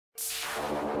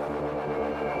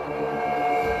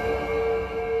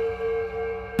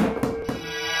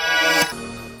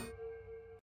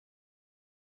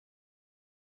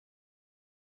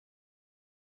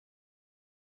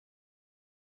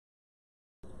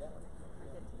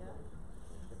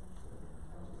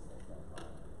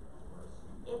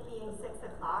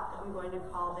going to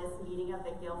call this meeting of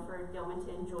the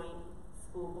Gilford-Gilmanton Joint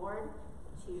School Board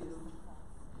to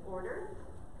order.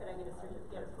 Could I get a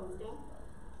certificate of posting?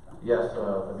 Yes,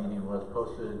 the meeting was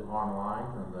posted online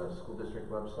on the school district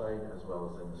website as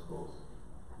well as in the schools.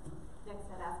 Next,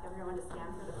 I'd ask everyone to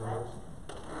stand for the pledge.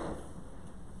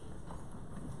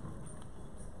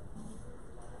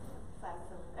 Flags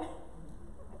over there.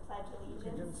 I pledge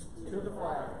allegiance to the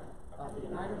flag of the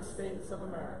United States of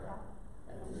America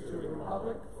and to the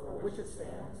republic for which it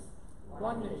stands,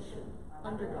 one nation,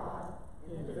 under God,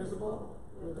 indivisible,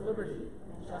 with liberty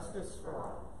and justice for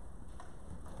all.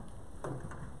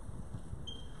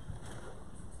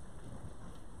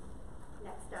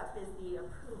 Next up is the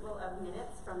approval of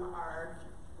minutes from our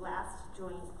last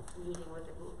joint meeting with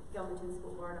the Gilmanton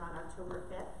School Board on October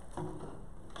 5th.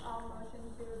 I'll motion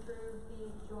to approve the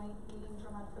joint meeting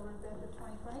from October 5th of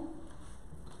 2020.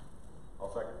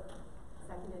 I'll second.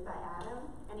 Seconded by Adam.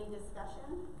 Any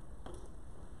discussion?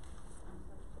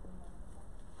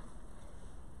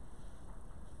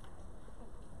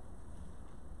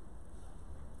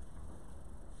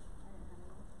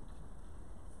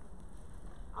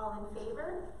 All in favor?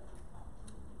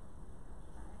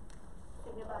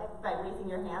 Signify by raising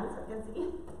your hands so I can see.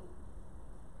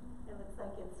 It looks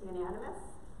like it's unanimous.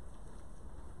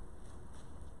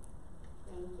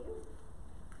 Thank you.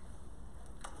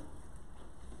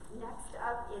 Next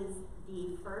up is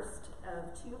the first of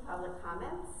two public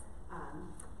comments.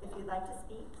 If you'd like to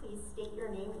speak, please state your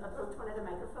name. Approach one of the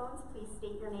microphones. Please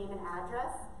state your name and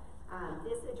address.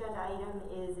 This agenda item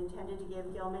is intended to give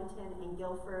Gilmanton and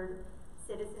Gilford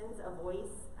citizens a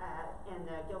voice and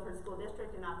the Gilford School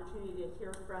District an opportunity to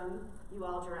hear from you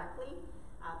all directly.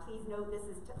 Please note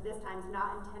this time's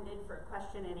not intended for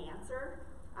question and answer.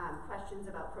 Questions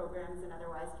about programs and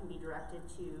otherwise can be directed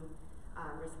to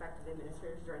respective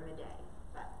administrators during the day.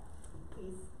 But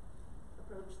please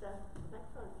approach the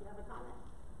microphone if you have a comment.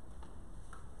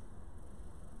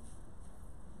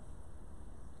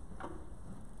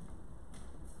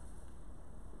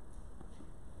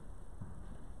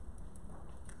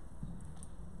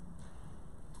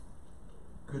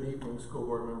 Good evening, school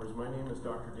board members. My name is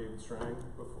Dr. David Strang.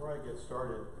 Before I get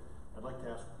started, I'd like to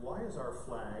ask, why is our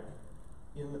flag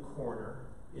in the corner,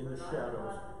 in the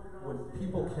shadows, when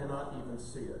people cannot even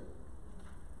see it?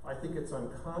 I think it's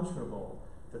unconscionable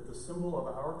that the symbol of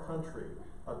our country,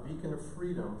 a beacon of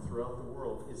freedom throughout the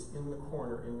world, is in the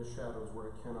corner, in the shadows, where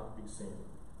it cannot be seen.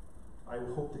 I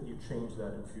hope that you change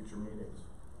that in future meetings.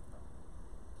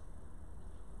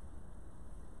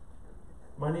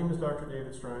 My name is Dr.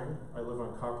 David Strang. I live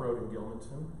on Cop Road in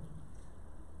Gilmanton.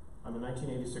 I'm a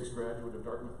 1986 graduate of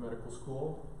Dartmouth Medical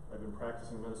School. I've been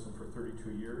practicing medicine for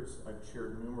 32 years. I've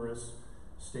chaired numerous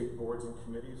state boards and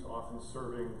committees, often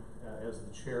serving as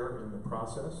the chair in the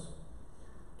process.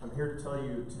 I'm here to tell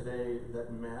you today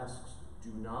that masks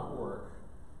do not work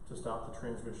to stop the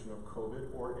transmission of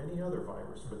COVID or any other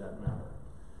virus for that matter.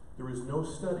 There is no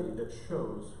study that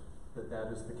shows that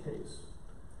that is the case.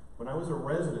 When I was a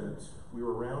resident, we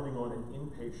were rounding on an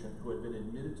inpatient who had been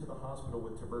admitted to the hospital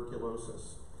with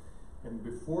tuberculosis. And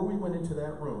before we went into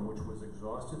that room, which was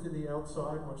exhausted to the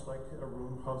outside, much like a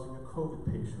room housing a COVID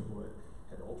patient would,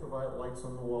 had ultraviolet lights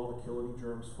on the wall to kill any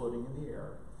germs floating in the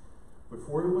air.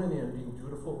 Before we went in, being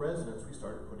dutiful residents, we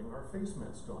started putting our face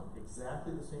masks on,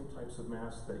 exactly the same types of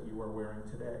masks that you are wearing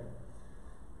today.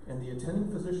 And the attending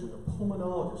physician, the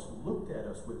pulmonologist, looked at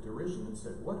us with derision and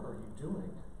said, "What are you doing?"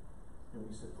 And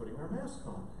we said, "Putting our mask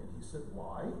on." And he said,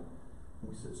 "Why?"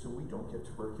 And we said, "So we don't get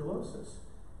tuberculosis."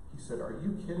 He said, "Are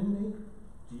you kidding me?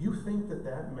 Do you think that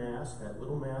that mask, that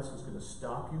little mask, is going to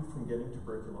stop you from getting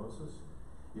tuberculosis?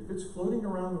 If it's floating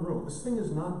around the room, this thing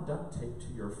is not duct taped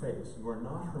to your face. You are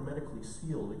not hermetically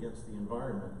sealed against the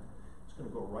environment. It's going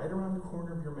to go right around the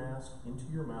corner of your mask, into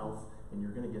your mouth, and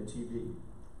you're going to get TB.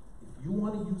 If you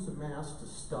want to use a mask to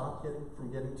stop from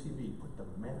getting TB, put the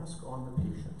mask on the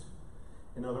patient.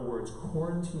 In other words,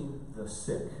 quarantine the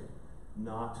sick,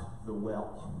 not the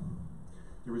well."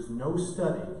 There is no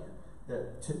study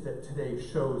that today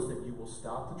shows that you will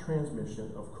stop the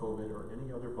transmission of COVID or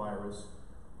any other virus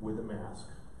with a mask.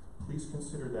 Please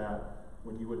consider that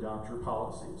when you adopt your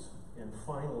policies. And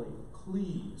finally,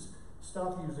 please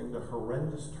stop using the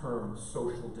horrendous term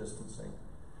social distancing.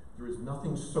 There is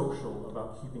nothing social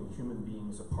about keeping human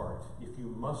beings apart. If you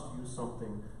must use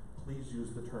something, please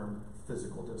use the term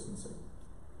physical distancing.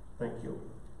 Thank you.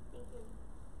 Thank you.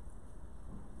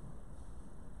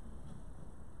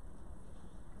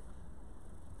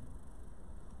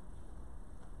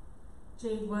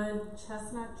 Jade Wood,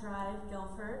 Chestnut Drive,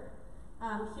 Gilford.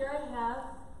 Here I have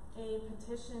a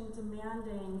petition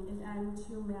demanding an end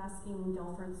to masking in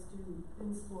Gilford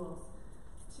in schools.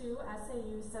 to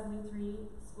SAU 73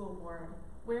 School Board.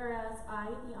 Whereas I,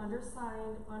 the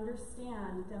undersigned,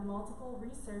 understand that multiple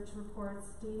research reports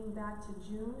dating back to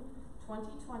June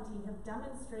 2020 have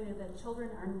demonstrated that children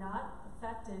are not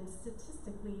affected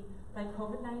statistically by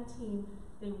COVID-19.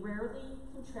 They rarely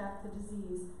contract the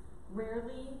disease,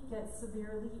 rarely get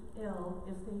severely ill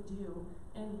if they do,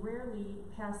 and rarely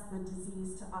pass the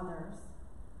disease to others.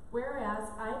 Whereas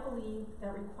I believe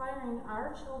that requiring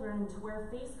our children to wear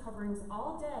face coverings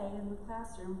all day in the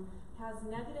classroom has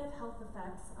negative health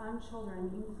effects on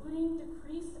children, including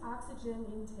decreased oxygen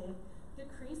intake,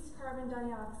 decreased carbon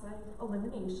dioxide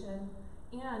elimination,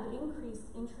 and increased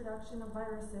introduction of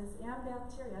viruses and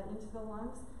bacteria into the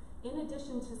lungs, in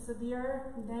addition to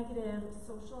severe negative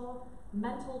social,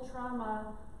 mental trauma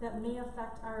that may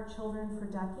affect our children for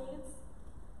decades.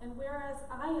 And whereas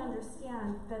I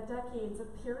understand that decades of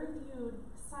peer-reviewed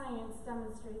science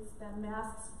demonstrates that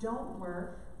masks don't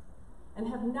work and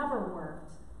have never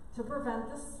worked to prevent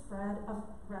the spread of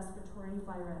respiratory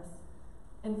virus.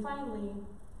 And finally,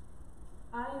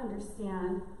 I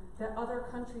understand that other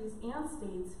countries and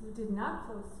states who did not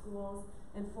close schools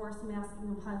and force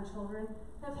masking upon children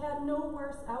have had no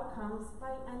worse outcomes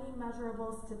by any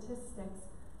measurable statistics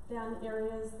than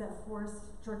areas that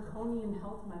forced draconian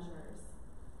health measures.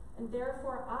 And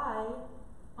therefore I,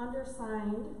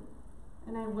 undersigned,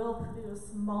 and I will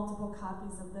produce multiple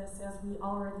copies of this as we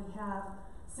already have,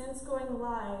 since going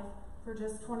live for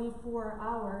just 24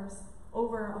 hours,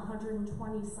 over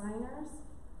 120 signers,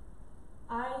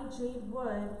 I, Jade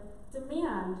Wood,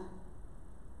 demand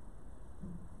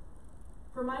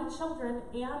for my children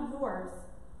and yours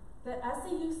that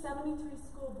SAU 73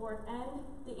 School Board end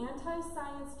the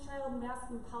anti-science child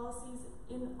masking policies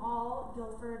in all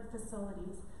Gilford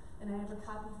facilities. And I have a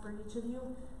copy for each of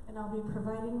you, and I'll be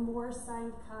providing more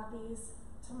signed copies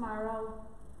tomorrow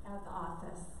at the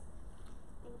office.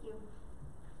 Thank you.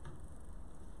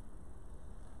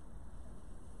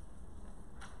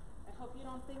 I hope you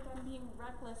don't think I'm being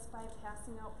reckless by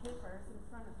passing out papers in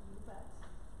front of you, but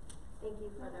Thank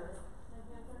you for those. my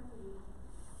hands are free.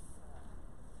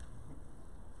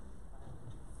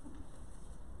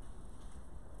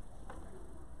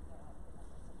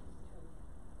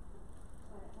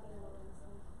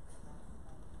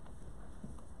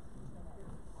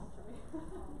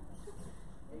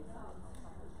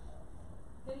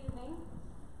 Good evening.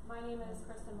 My name is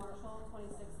Kristen Marshall,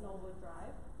 26 Knollwood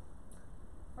Drive.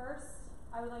 First,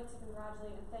 I would like to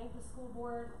congratulate and thank the school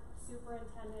board,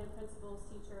 superintendent, principals,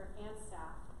 teacher, and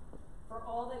staff for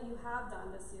all that you have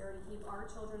done this year to keep our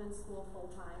children in school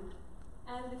full-time,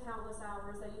 and the countless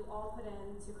hours that you all put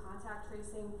in to contact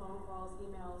tracing, phone calls,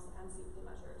 emails, and safety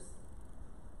measures.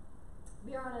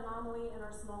 We are an anomaly in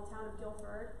our small town of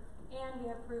Gilford, and we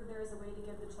have proved there is a way to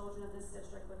give the children of this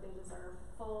district what they deserve: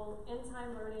 full,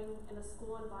 in-time learning in a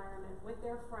school environment with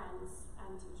their friends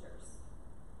and teachers.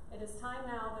 It is time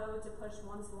now, though, to push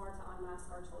once more to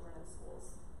unmask our children in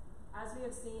schools. As we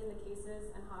have seen, the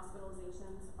cases and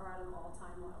hospitalizations are at an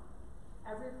all-time low.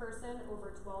 Every person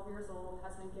over 12 years old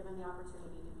has been given the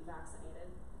opportunity to be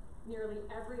vaccinated. Nearly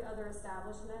every other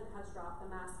establishment has dropped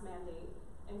the mask mandate,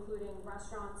 including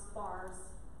restaurants,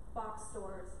 bars, box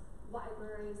stores,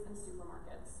 libraries, and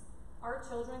supermarkets. Our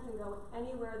children can go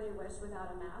anywhere they wish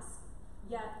without a mask,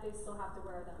 yet they still have to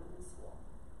wear them in school.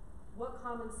 What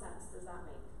common sense does that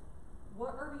make?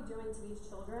 What are we doing to these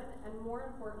children, and more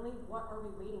importantly, what are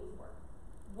we waiting for?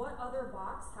 What other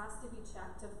box has to be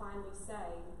checked to finally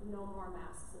say no more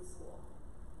masks in school?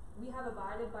 We have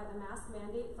abided by the mask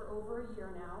mandate for over a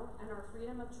year now, and our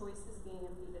freedom of choice is being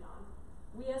impeded on.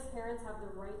 We as parents have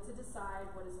the right to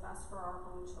decide what is best for our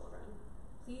own children.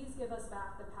 Please give us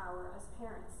back the power as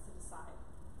parents to decide.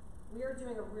 We are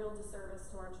doing a real disservice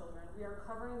to our children. We are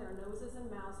covering their noses and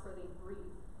mouths where they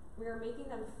breathe. We are making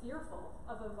them fearful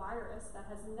of a virus that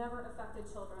has never affected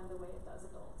children the way it does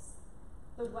adults.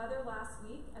 The weather last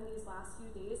week and these last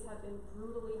few days have been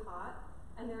brutally hot,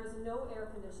 and there is no air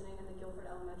conditioning in the Gilford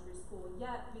Elementary School,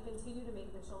 yet we continue to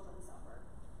make the children suffer.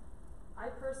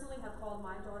 I personally have called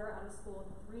my daughter out of school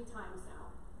 3 times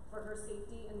now for her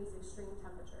safety in these extreme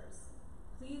temperatures.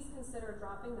 Please consider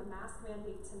dropping the mask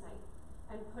mandate tonight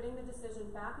and putting the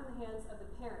decision back in the hands of the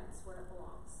parents where it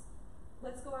belongs.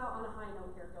 Let's go out on a high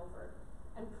note here, Gilford,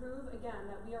 and prove again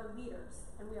that we are leaders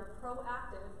and we are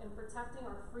proactive in protecting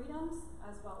our freedoms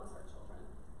as well as our children.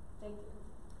 Thank you.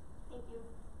 Thank you.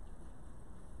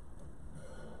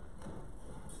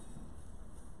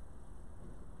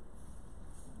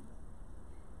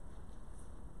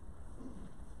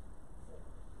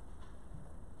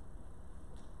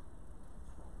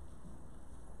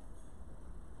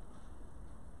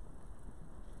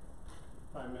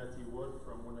 I'm Matthew Wood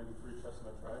from 193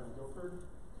 Chestnut Drive in Gilford.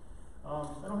 I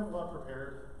don't have a lot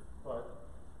prepared, but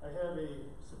I have a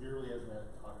severely asthmatic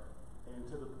daughter, and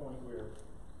to the point where,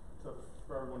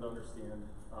 for everyone to understand,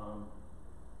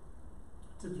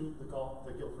 to do the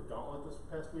Gilford Gauntlet this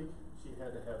past week, she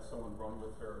had to have someone run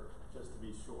with her just to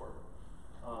be sure.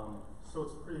 So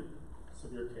it's a pretty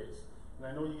severe case. And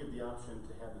I know you give the option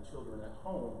to have the children at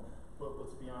home, but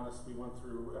let's be honest, we went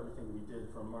through everything we did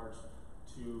from March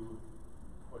to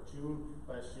June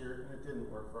last year, and it didn't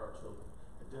work for our children.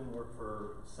 It didn't work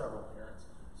for several parents.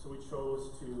 So we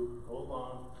chose to go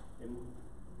along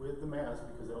with the mask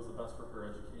because that was the best for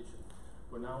her education.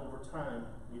 But now over time,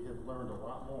 we have learned a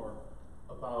lot more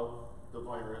about the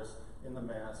virus and the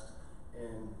mask,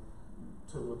 and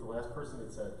to what the last person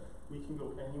had said, we can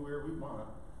go anywhere we want.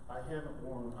 I haven't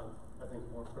worn, I think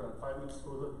I put on 5 minutes to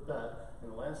go to bed.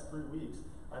 In the last 3 weeks,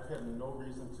 I've had no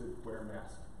reason to wear a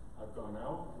mask. I've gone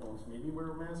out, no one's made me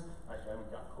wear a mask. I haven't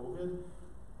got COVID.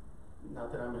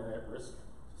 Not that I'm in that risk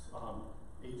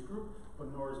age group,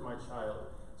 but nor is my child.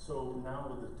 So now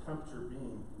with the temperature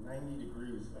being 90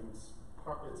 degrees, I mean,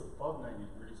 it's above 90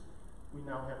 degrees, we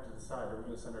now have to decide, are we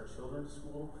going to send our children to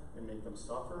school and make them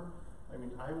suffer? I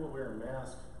mean, I will wear a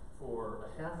mask for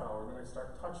a half hour, then I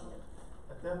start touching it.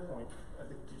 At that point, I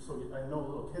think, so I know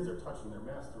little kids are touching their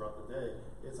mask throughout the day.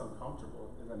 It's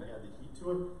uncomfortable, and then they add the heat to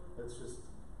it. That's just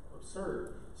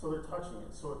absurd. So they're touching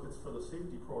it. So if it's for the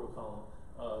safety protocol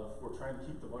of we're trying to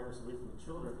keep the virus away from the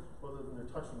children, well, then they're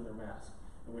touching their mask.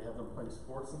 And we have them playing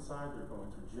sports inside. They're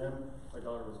going to gym. My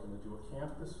daughter was going to do a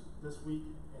camp this week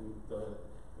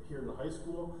here in the high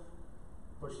school,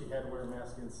 but she had to wear a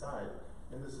mask inside.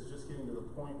 And this is just getting to the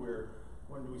point where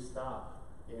when do we stop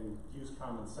and use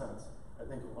common sense? I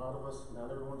think a lot of us,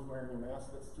 not everyone's wearing a mask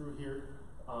that's through here.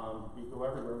 We go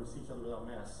everywhere, we see each other without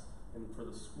masks. And for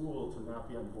the school to not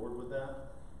be on board with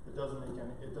that, to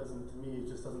me, it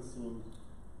just doesn't seem,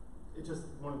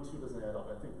 one and two doesn't add up.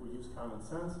 I think we use common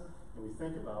sense and we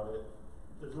think about it.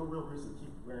 There's no real reason to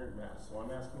keep wearing masks. So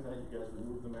I'm asking that you guys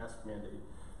remove the mask mandate.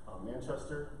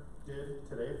 Manchester did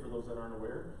today, for those that aren't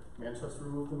aware. Manchester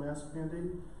removed the mask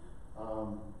mandate.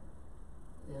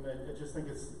 And I just think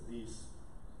it's the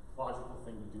logical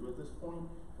thing to do at this point.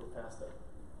 We're past that.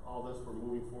 All this, we're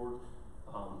moving forward.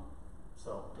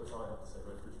 So that's all I have to say,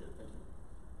 but I appreciate it. Thank you.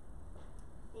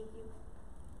 Thank you.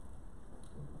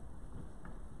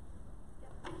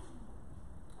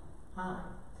 Hi,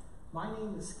 my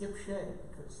name is Skip Shea,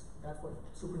 because that's what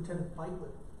Superintendent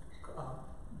Beitler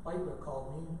called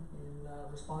me in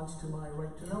response to my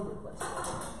right to know request.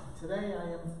 Today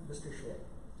I am Mr. Shea.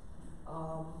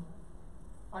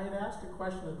 I had asked a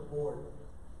question of the board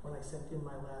when I sent in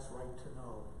my last right to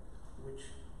know, which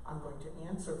I'm going to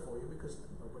answer for you because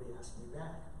nobody asked me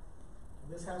back.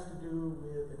 And this has to do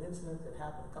with an incident that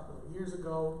happened a couple of years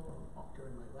ago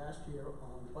during my last year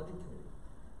on the budget committee.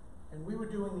 And we were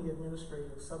doing the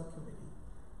administrative subcommittee,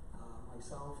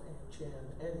 myself and Chan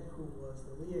Eddy, who was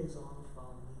the liaison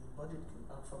from the budget,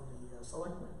 from the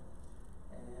selectmen.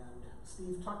 And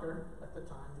Steve Tucker, at the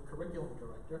time, the curriculum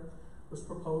director, was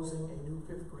proposing a new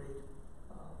 5th grade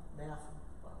math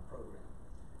program.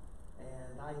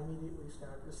 And I immediately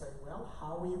started to say, well,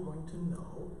 how are you going to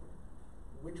know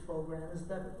which program is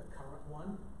better, the current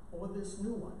one or this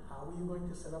new one? How are you going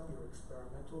to set up your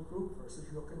experimental group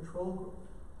versus your control group?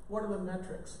 What are the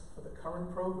metrics for the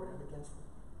current program against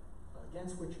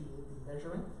which you will be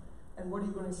measuring? And what are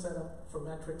you going to set up for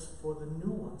metrics for the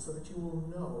new one so that you will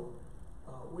know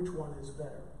which one is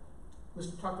better?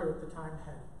 Mr. Tucker at the time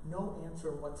had no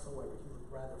answer whatsoever. He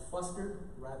looked rather flustered,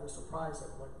 rather surprised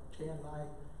at what Chan and I,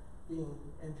 being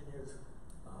engineers,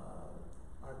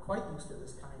 are quite used to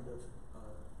this kind of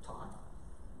talk.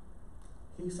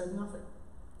 He said nothing.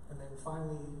 And then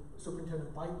finally,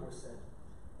 Superintendent Beitler said,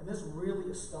 and this really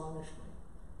astonished me,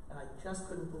 and I just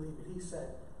couldn't believe it. He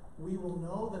said, we will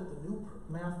know that the new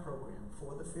math program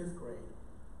for the 5th grade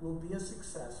will be a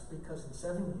success because in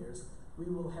 7 years, we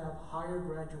will have higher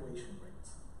graduation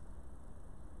rates.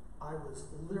 I was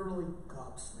literally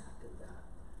gobsmacked at that.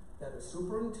 That a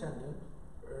superintendent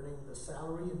earning the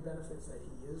salary and benefits that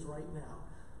he is right now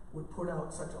would put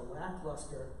out such a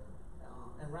lackluster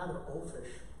and rather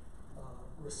oafish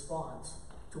response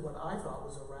to what I thought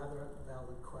was a rather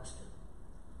valid question.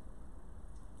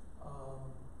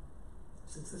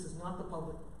 Since this is not the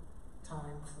public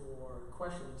time for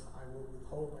questions, I will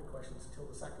withhold my questions until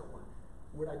the second one.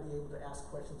 Would I be able to ask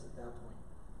questions at that point?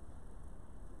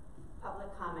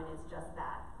 Public comment is just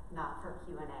that, not for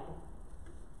Q&A.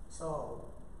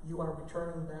 So, you are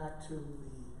returning back to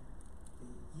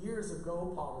the years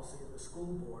ago policy of the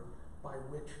school board by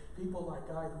which people like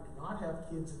I who do not have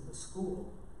kids in the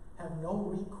school have no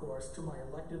recourse to my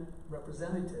elected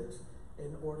representatives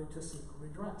in order to seek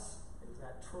redress. Is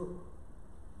that true?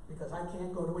 Because I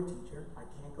can't go to a teacher, I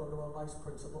can't go to a vice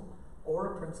principal,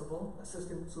 or a principal,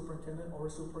 assistant superintendent, or a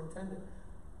superintendent.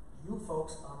 You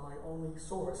folks are my only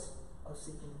source of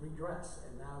seeking redress,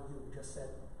 and now you just said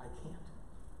I can't.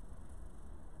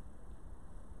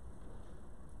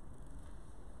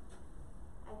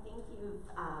 I think you've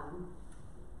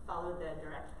followed the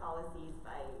direct policies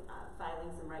by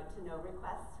filing some right-to-know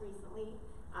requests recently,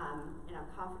 and I'm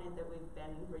confident that we've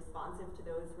been responsive to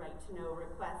those right-to-know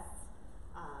requests.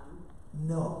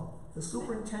 No, the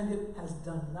superintendent has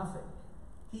done nothing.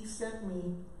 He sent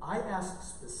me, I asked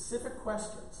specific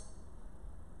questions.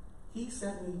 He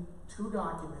sent me 2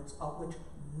 documents, of which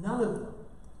none of them,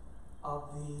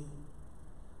 of the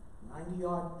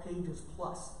 90-odd pages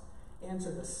plus,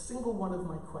 answered a single one of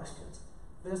my questions.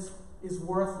 This is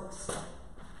worthless.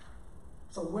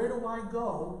 So where do I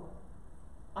go?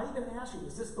 I even asked you,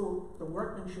 is this the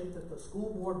workmanship that the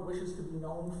school board wishes to be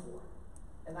known for?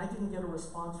 And I didn't get a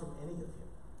response from any of you.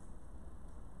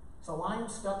 So I'm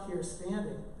stuck here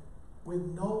standing with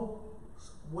no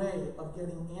way of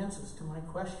getting answers to my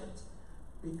questions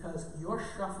because you're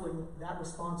shuffling that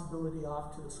responsibility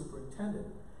off to the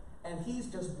superintendent and he's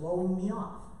just blowing me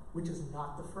off, which is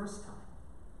not the first time.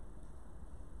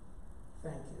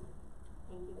 Thank you.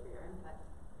 Thank you for your input.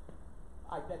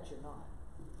 I bet you're not.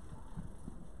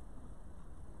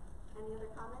 Any other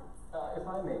comments? If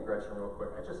I may, Gretchen, real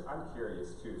quick, I'm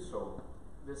curious too. So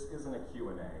this isn't a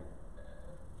Q&A.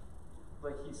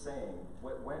 Like he's saying,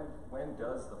 when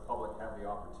does the public have the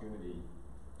opportunity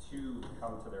to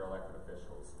come to their elected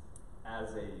officials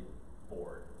as a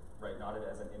board, right? Not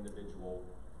as an individual.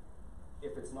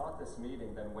 If it's not this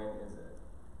meeting, then when is it?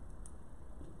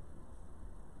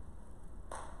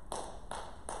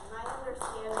 My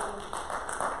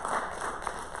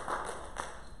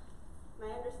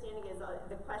understanding is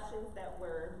the questions that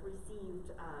were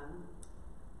received,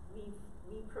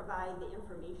 we provide the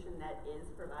information that is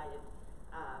provided,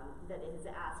 that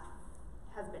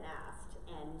has been asked,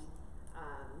 and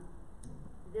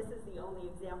this is the only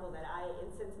example that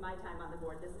since my time on the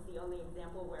board, this is the only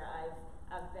example where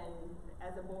I've been,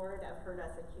 as a board, I've heard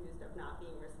us accused of not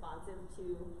being responsive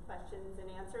to questions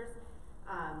and answers.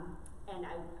 And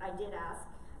I did ask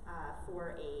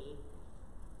for a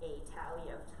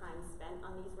tally of time spent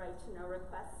on these right-to-know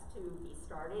requests to be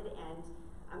started, and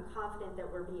I'm confident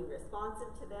that we're being responsive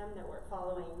to them, that we're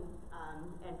following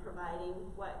and providing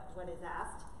what is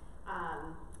asked.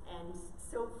 And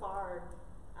so far,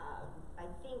 I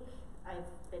think I've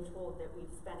been told that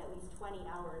we've spent at least 20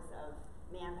 hours of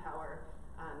manpower,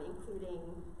 including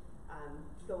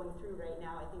going through right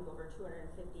now, I think over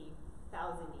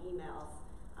 250,000 emails.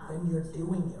 Then you're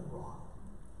doing it wrong.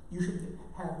 You should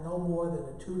have no more than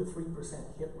a 2 to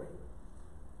 3% hit rate.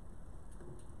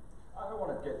 I don't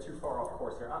want to get too far off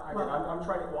course here. I'm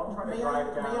trying to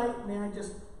drive down. May I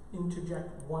just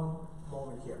interject one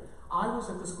moment here? I was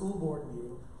at the school board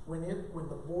meeting when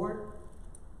the board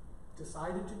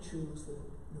decided to choose the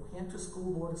New Hampshire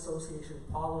School Board Association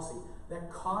policy that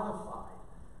codified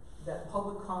that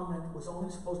public comment was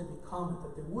only supposed to be comment,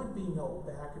 that there would be no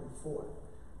back and forth.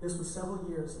 This was several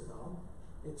years ago.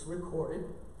 It's recorded,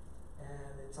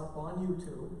 and it's up on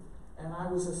YouTube. And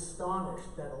I was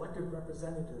astonished that elected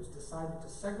representatives decided to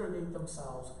segregate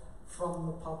themselves from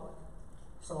the public.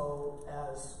 So,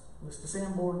 as Mr.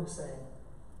 Sanborn is saying,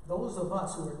 those of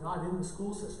us who are not in the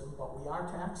school system, but we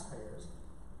are taxpayers,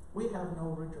 we have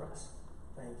no redress.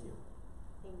 Thank you.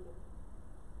 Thank you.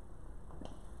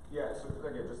 Yeah, so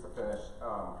again, just to finish,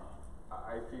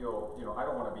 I feel, I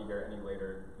don't want to be here any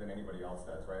later than anybody else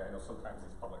does, right? I know sometimes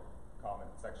these public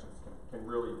comment sections can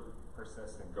really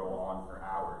persist and go on for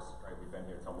hours, right? We've been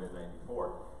here till midnight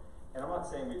before. And I'm not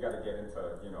saying we've got to get into,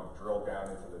 drill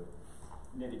down into the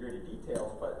nitty-gritty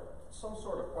details, but some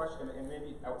sort of question, and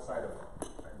maybe outside of,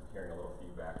 I'm hearing a little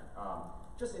feedback,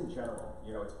 just in general,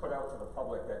 it's put out to the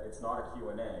public that it's not a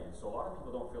Q&A, so a lot of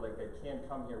people don't feel like they can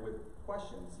come here with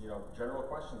questions, general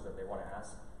questions that they want to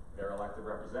ask their elected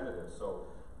representatives. So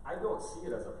I don't see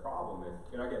it as a problem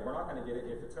if, again, we're not going to get it,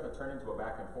 if it's going to turn into a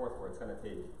back and forth where it's going to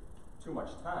take too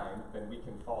much time, then we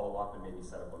can follow up and maybe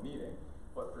set up a meeting.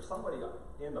 But for somebody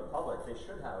in the public, they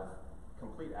should have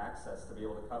complete access to be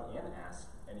able to come and ask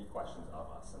any questions of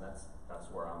us, and that's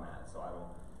where I'm at. So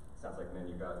sounds like then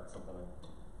you got something like.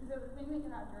 The thing we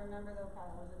have to remember though,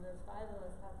 Kyle, is that there's 5 of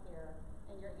us up here,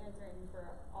 and you're answering for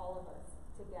all of us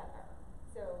together.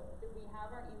 So if we have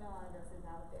our email addresses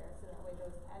out there, so that way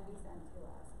those can be sent to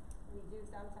us. We do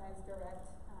sometimes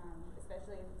direct,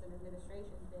 especially if it's an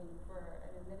administration thing, for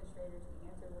an administrator to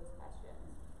answer those questions.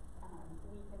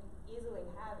 we can easily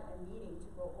have a meeting to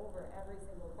go over every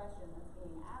single question that's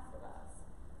being asked of us.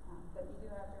 But you do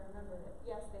have to remember that,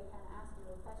 yes, they can ask you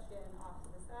a question off to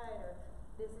the side, or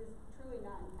this is truly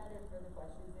not intended for the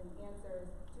questions and answers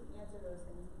to answer those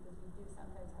things, because we do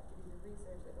sometimes have to do the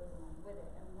research that goes along with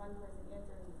it, and one person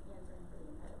answering is answering for the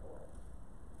entire board.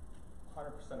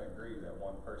 100% agree that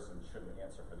one person shouldn't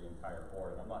answer for the entire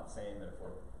board. And I'm not saying that if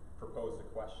we're proposed a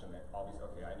question that obviously,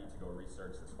 okay, I need to go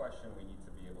research this question, we need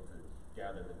to be able to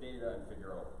gather the data and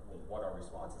figure out what our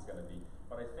response is going to be.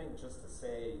 But I think just to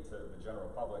say to the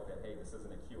general public that, hey, this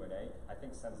isn't a Q&A, I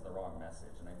think sends the wrong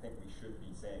message. And I think we should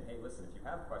be saying, hey, listen, if you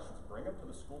have questions, bring them to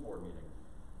the school board meeting.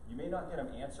 You may not get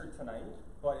them answered tonight,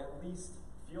 but at least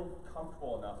feel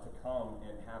comfortable enough to come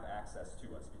and have access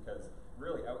to us, because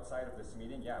really outside of this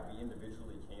meeting, yeah, we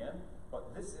individually can,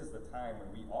 but this is the time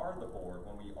when we are the board,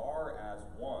 when we are as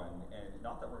one, and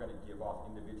not that we're going to give off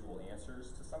individual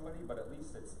answers to somebody, but at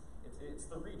least it's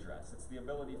the redress, it's the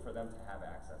ability for them to have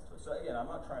access to it. So again, I'm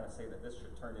not trying to say that this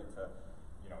should turn into,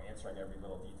 answering every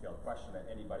little detailed question that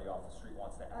anybody off the street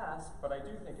wants to ask, but I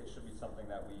do think it should be something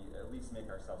that we at least make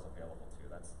ourselves available to.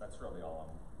 That's really all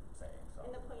I'm saying. So.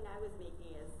 And the point I was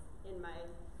making is, in my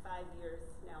 5 years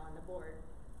now on the board,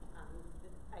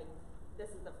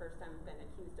 this is the first time I've been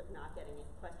accused of not getting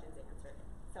questions answered.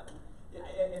 So,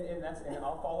 and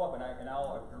I'll follow up, and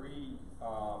I'll agree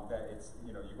that it's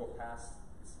you go past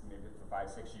maybe for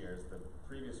 5-6 years the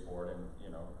previous board, and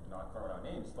not throwing out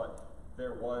names, but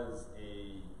there was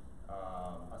a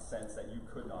sense that you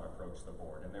could not approach the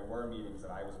board, and there were meetings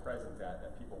that I was present at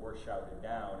that people were shouted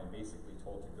down and basically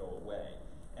told to go away.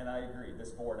 And I agree, this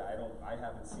board, I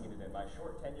haven't seen it in my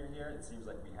short tenure here. It seems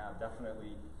like we have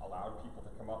definitely allowed people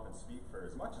to come up and speak for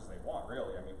as much as they want,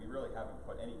 really. I mean, we really haven't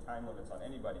put any time limits on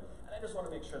anybody. And I just want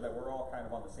to make sure that we're all kind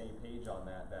of on the same page on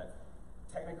that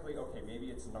technically, okay, maybe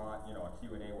it's not, a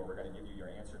Q&A where we're going to give you your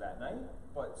answer that night,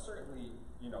 but certainly,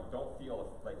 don't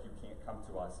feel like you can't come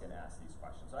to us and ask these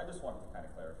questions. So I just wanted to kind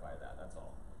of clarify that, that's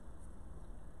all.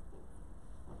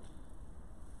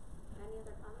 Any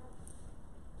other comments?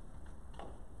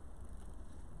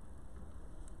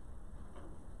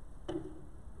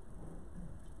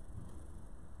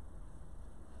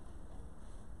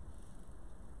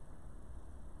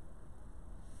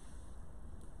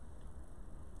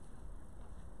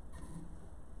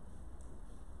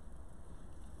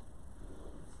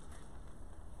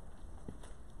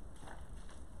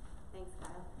 Thanks,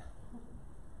 Kyle.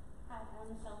 Hi,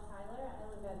 I'm Michelle Tyler. I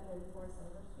live at 34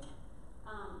 Silver Street.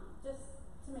 Just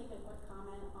to make a quick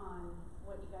comment on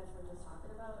what you guys were just talking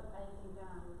about, I think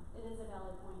it is a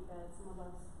valid point that some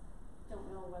of us don't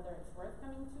know whether it's worth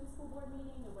coming to a school board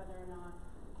meeting or whether or not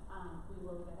we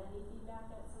will get any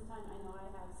feedback at some time. I know I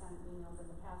have sent emails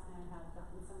in the past and I have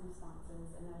gotten some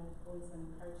responses, and I've always been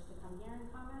encouraged to come here and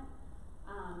comment.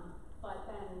 But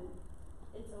then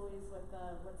it's always with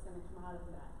what's going to come out of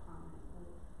that comment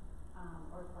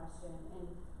or question. And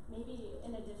maybe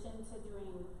in addition to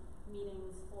doing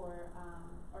meetings for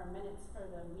or minutes for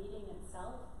the meeting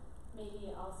itself,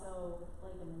 maybe also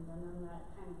like an addendum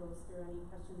that kind of goes through any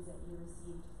questions that you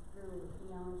received through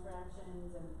email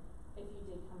interactions, and if you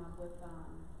did come up with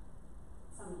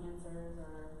some answers,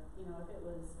 or if it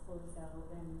was closed out,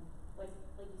 and like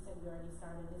you said, you already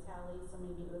started to tally, so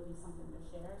maybe it would be something to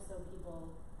share so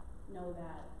people know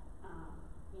that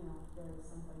there is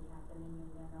something happening and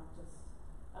they're not just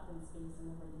up in space and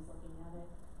nobody's looking at it.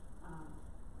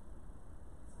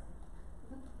 Sorry.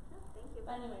 No, thank you.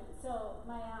 But anyway, so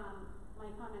my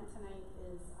comment tonight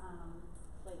is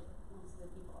like most of the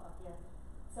people up here.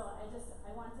 So I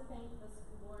want to thank the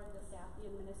school board, the staff, the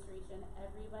administration.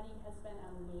 Everybody has been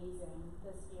amazing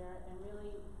this year and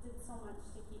really did so much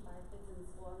to keep our kids in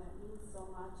school, and it means so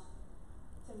much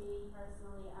to me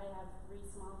personally. I have 3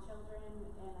 small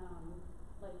children, and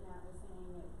like Matt was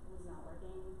saying, it was not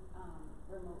working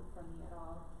remote for me at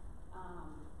all.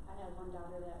 I had one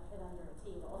daughter that hid under a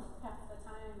table half the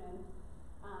time, and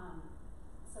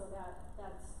so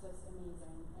that's just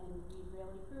amazing. And we've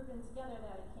really proven together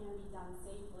that it can be done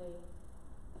safely.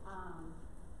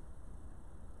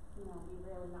 We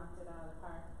really knocked it out of the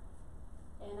park.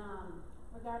 And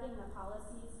regarding the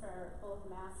policies for both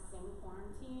masks and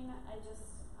quarantine,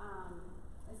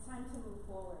 it's time to move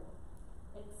forward.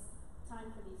 It's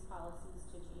time for these policies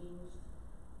to change.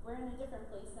 We're in a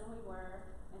different place than we were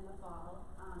in the fall.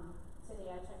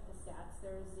 Today I checked the stats.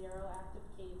 There's 0 active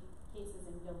cases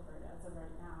in Gilford as of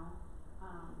right now,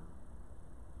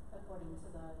 according to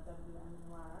the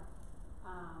WMUR.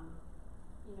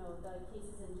 The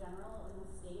cases in general in the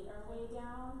state are way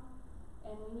down,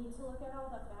 and we need to look at all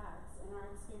the facts and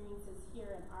our experiences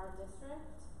here in our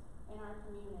district in our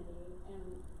community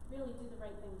and really do the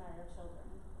right thing by our children.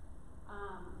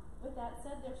 With that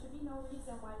said, there should be no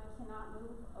reason why we cannot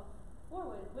move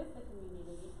forward with the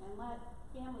community and let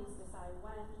families decide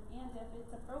when and if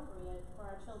it's appropriate for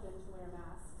our children to wear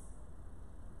masks.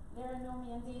 There are no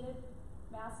mandated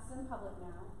masks in public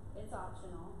now. It's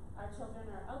optional. Our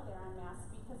children are out there on masks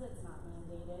because it's not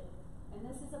mandated, and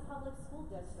this is a public school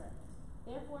district.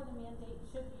 Therefore, the mandate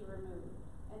should be removed,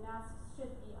 and masks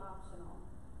should be optional.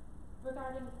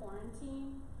 Regarding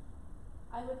quarantine,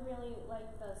 I would really like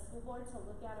the school board to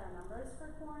look at our numbers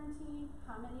for quarantine,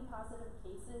 how many positive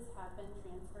cases have been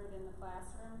transferred in the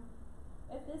classroom.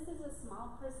 If this is a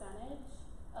small percentage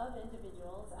of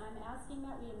individuals, I'm asking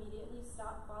that we immediately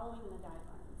stop following the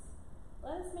guidelines.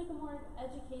 Let us make a more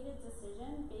educated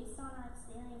decision based on our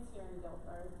experience here in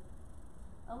Gilford.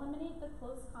 Eliminate the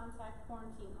close contact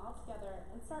quarantine altogether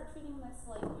and start treating this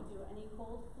like we do any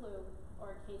cold, flu,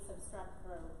 or a case of strep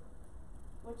throat,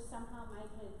 which somehow my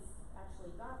kids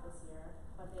actually got this year,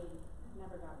 but they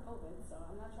never got COVID, so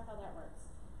I'm not sure how that works.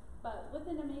 But with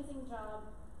an amazing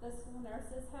job the school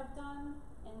nurses have done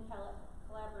in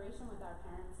collaboration with our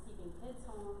parents, keeping kids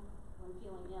home when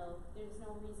feeling ill, there's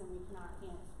no reason we cannot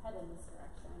head in this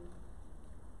direction.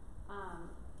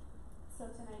 So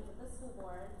tonight with the school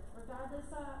board, regardless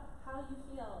of how you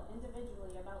feel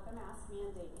individually about the mask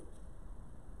mandate,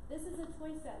 this is a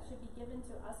choice that should be given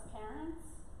to us parents,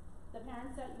 the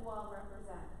parents that you all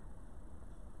represent.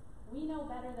 We know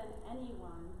better than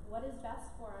anyone what is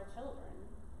best for our children.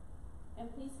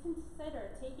 And please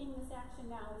consider taking this action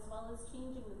now as well as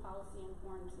changing the policy in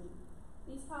quarantine.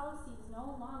 These policies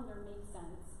no longer make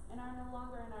sense and are no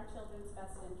longer in our children's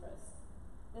best interest.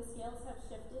 The scales have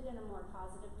shifted in a more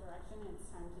positive direction and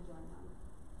it's time to join them.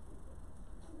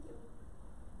 Thank you.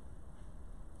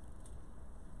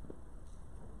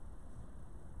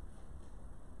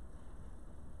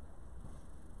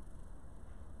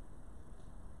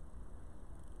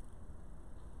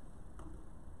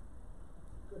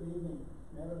 Good evening,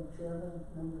 Madam Chairman,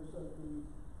 members of the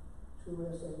two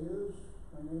SAUs.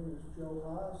 My name is Joe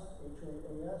Haas,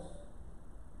 H-A-A-S,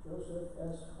 Joseph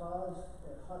S. Haas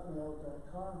at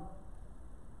hotmail.com,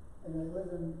 and I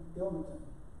live in Gilmanton,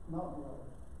 Mountain Road.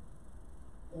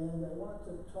 And I wanted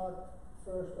to talk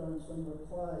first on some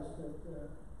replies that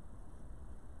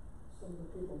some of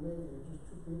the people made here, just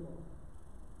two people.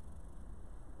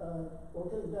 Well,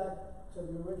 getting back to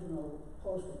the original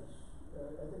postings,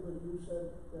 I think what you said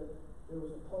that there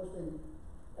was a posting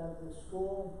at the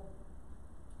school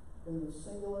in the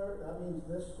singular, that means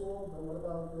this school, but what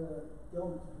about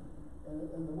Gilmanton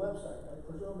and the website? I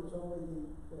presume it's only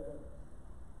the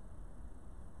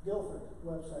Gilford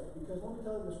website, because let me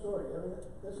tell you the story. I mean,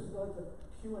 this is like the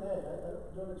Q&A. I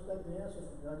don't expect the answer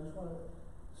from you. I just want to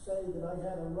say that I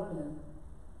had a run-in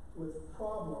with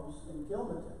problems in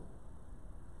Gilmanton.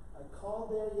 I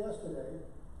called there yesterday.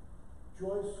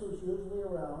 Joyce, who's usually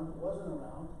around, wasn't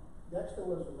around. Dexter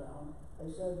was around. I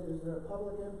said, is there a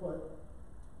public input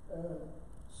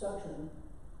section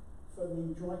for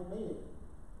the joint meeting?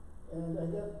 And I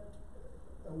get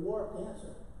a warped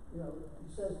answer. You know,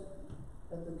 he says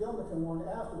at the Gilmanton one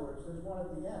afterwards, there's one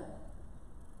at the end.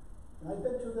 And I've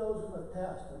been to those in the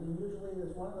past. I mean, usually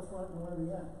there's one in the front and one in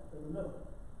the end, in the middle.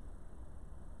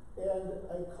 And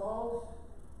I called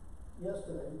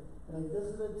yesterday, and I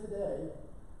visited today,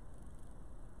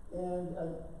 and I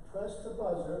pressed the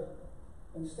buzzer,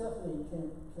 and Stephanie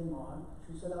came on.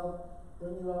 She said, I'll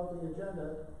bring you out the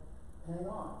agenda, hang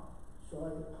on. So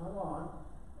I hung on,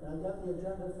 and I got the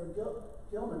agenda for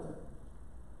Gilmanton,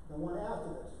 the one after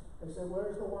this. I said,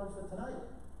 where's the one for tonight,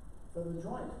 for the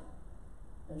joint?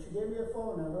 And she gave me a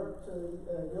phone number to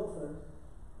Gilford,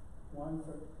 one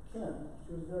for Kim.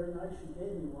 She was very nice, she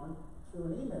gave me one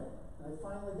through an email, and I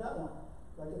finally got one,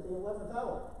 like at the 11th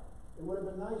hour. It would have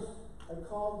been nice. I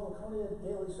called Laconia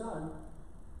Daily Sun.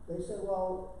 They said,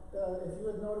 well, if you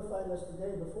had notified us the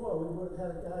day before, we would have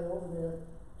had a guy over there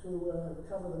to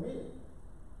cover the meeting.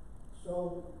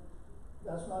 So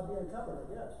that's not being covered,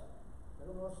 I guess. I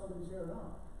don't know if somebody's here or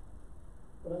not.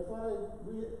 But I thought I'd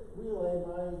relay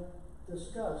my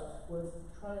disgust with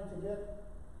trying to get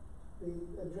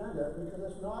the agenda because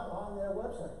it's not on their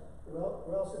website.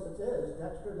 Or else if it is,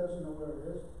 Dexter doesn't know where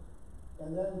it is.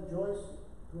 And then Joyce,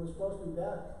 who was supposed to be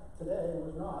back today,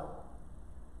 was not.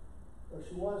 Or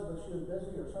she was, but she was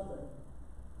busy or something.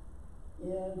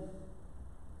 And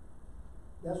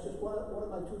that's just one of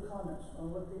my two comments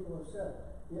on what people have said.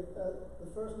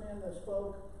 The first man that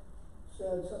spoke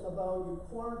said something about you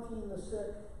quarantine the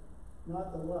sick,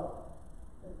 not the well.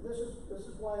 And this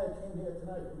is why I came here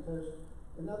tonight, because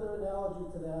another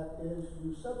analogy to that is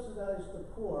you subsidize the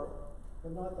poor,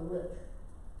 but not the rich.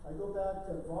 I go back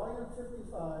to volume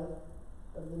 55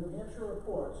 of the New Hampshire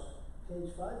reports,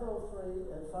 page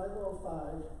 503 and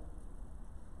 505,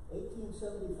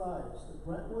 1875. It's the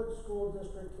Brentwood School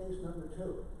District case number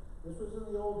 2. This was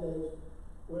in the old days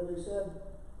where they said,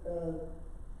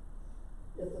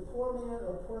 if the poor man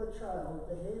or poor child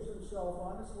behaves himself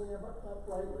honestly and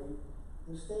uprightly,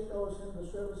 the state owes him the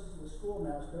services of the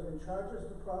schoolmaster and charges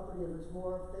the property of its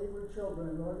more favored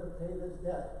children in order to pay this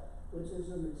debt, which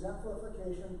is an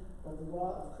exemplification of the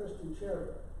law of Christian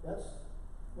charity. That's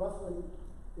roughly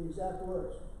the exact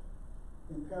words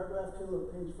in paragraph 2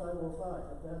 of page 505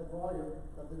 of that volume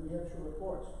of the New Hampshire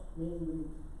reports, meaning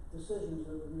the decisions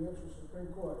of the New Hampshire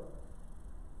Supreme Court.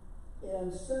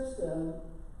 And since then,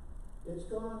 it's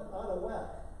gone out of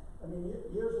whack. I mean,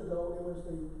 years ago, it was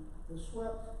the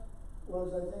SWEP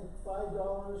was, I think,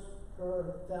 $5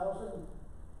 per thousand.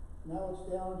 Now it's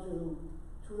down to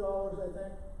 $2, I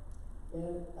think.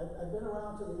 And I've been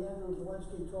around to the Andrew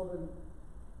Zawinski Tobin,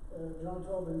 John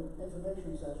Tobin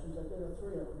information sessions. I did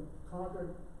 3 of them: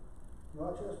 Concord,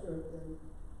 Rochester,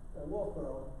 and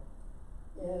Wolfboro.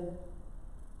 And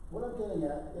what I'm getting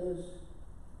at is,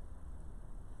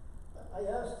 I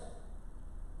asked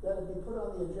that it be put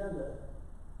on the agenda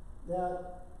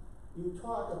that you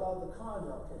talk about the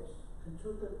Conval case,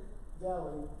 Kentucky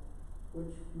Valley,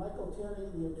 which Michael Tierney,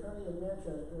 the attorney in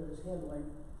Manchester, is handling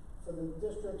for the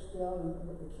districts down in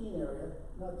the Keene area,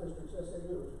 not districts,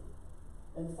 SAUs.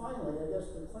 And finally, I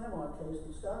guess the Claremont case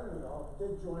that started it all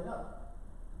did join up.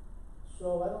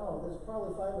 So I don't know, there's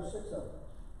probably 5 or 6 of them.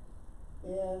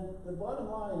 And the bottom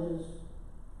line is,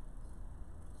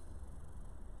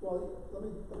 well, let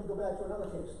me go back to another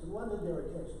case, the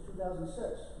Londonderry case of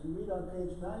 2006. You read on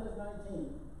page 9 of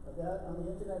 19 of that, on the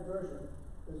internet version,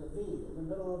 there's a V in the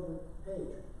middle of the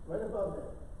page, right above it.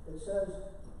 It says,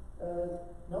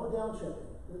 no downshipping.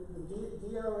 The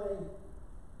DRA,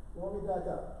 well, let me back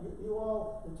up. You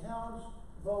all, the towns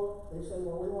vote, they say,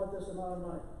 well, we want this amount of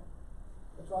money.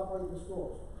 Let's operate the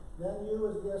schools. Then you,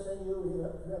 as the SAU, you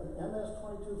have an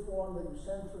MS-22 form that you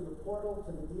send through the portal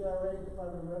to the DRA,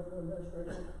 Department of Revenue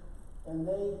Administration, and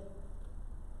they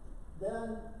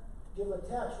then give a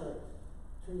tax rate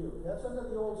to you. That's under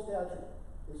the old statute.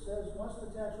 It says once the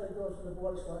tax rate goes to the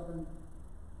Board of Selectmen,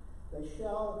 they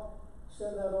shall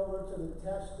send that over to the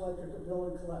tax collector to bill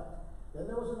and collect. Then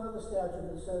there was another statute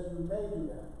that says you may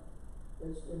do that.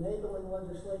 It's enabling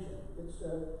legislation. It's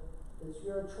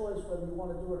your choice whether you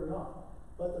want to do it or not.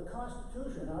 But the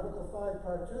Constitution, Article 5,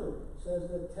 Part 2, says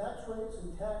that tax rates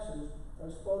and taxes are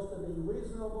supposed to be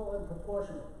reasonable and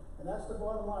proportionate. And that's the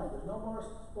bottom line. There's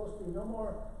supposed to be no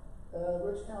more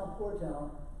rich town, poor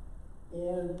town.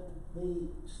 And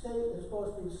the state is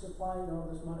supposed to be supplying all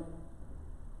this money.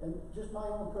 And just my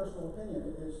own personal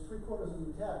opinion is 3/4 of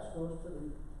the tax goes to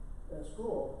the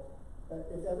school.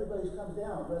 If everybody's comes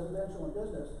down, residential and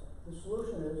business, the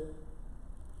solution is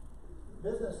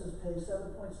businesses pay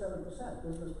 7.7%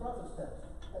 business profits tax.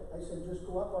 I said just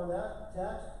go up on that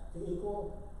tax to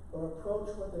equal or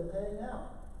approach what they're paying now,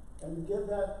 and give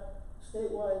that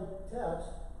statewide tax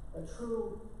a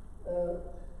true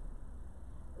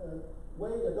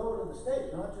way to go to the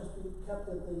state, not just be kept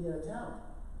at the town.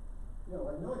 You know,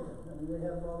 like Newington. I mean, they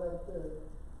have all that.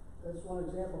 That's one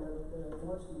example that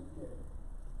Zelensky gave.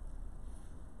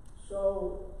 So,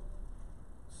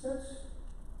 since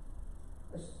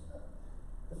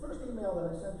the first email that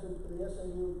I sent to the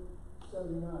SAU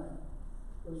 79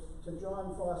 was to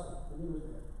John Fawcett, when he was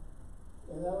there.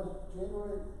 And that was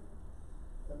January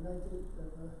of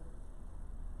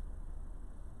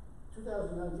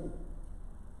 2019.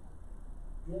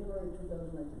 January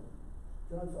 2019.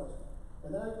 John Fawcett.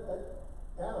 And then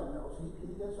Adam knows, he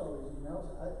gets all these emails.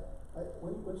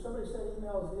 When somebody said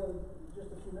emails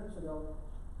just a few minutes ago,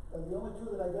 the only 2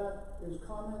 that I got is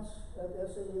comments at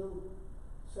SAU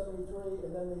 73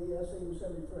 and then the SAU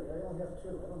 73. I only have 2.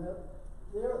 I don't have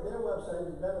their website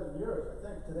is better than yours, I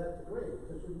think, to that degree,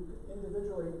 because you can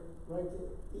individually write to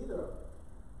either of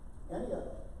them, any of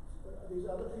them. These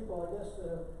other people, I guess,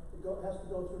 has to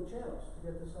go through channels to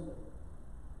get to somebody.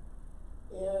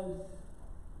 And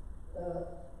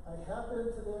I have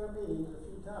been to their meetings a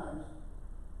few times,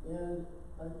 and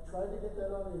I tried to get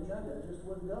that on the agenda, it just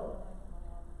wouldn't go.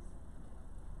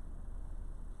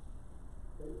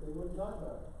 They wouldn't talk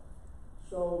about it.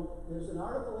 So there's an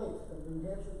Article 8 of the New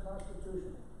Hampshire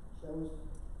Constitution that was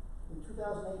in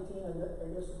 2018, I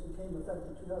guess it became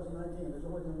effective 2019. There's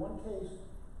only been one case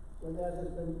where that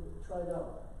has been tried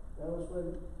out. That was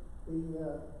when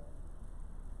the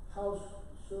House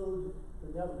sued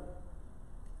the governor.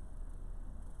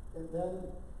 And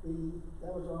then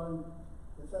that was on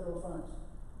the federal funds.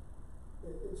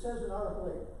 It says in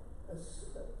Article 8,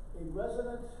 a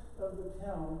resident of the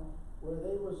town where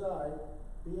they reside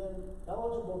being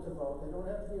eligible to vote, they don't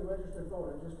have to be a registered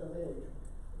voter, just of age.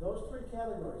 Those three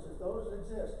categories, if those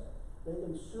exist, they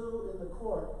can sue in the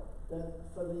court that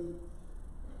for the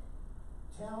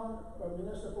town or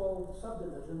municipal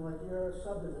subdivision, like your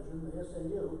subdivision, the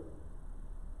SAU,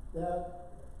 that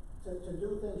to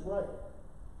do things right.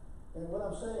 And what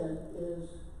I'm saying is,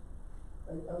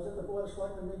 I was at the Board of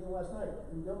Selectmen meeting last night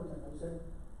in Gilford. I said,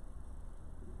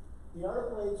 the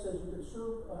Article 8 says you can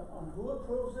sue on who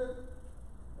approves it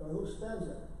or who spends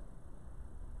it.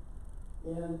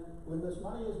 And when this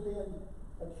money is being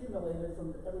accumulated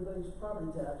from everybody's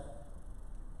property tax,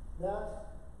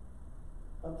 that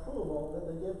approval that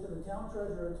they give to the town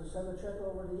treasurer to send a check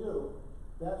over to you,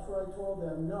 that's where I told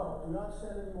them, no, do not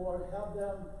send anymore, have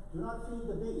them, do not feed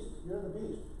the beast, you're the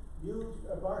beast. You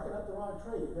are barking up the wrong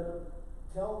tree, you gotta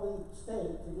tell the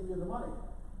state to give you the money.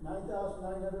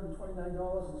 $9,929.00.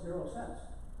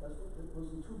 That's what it was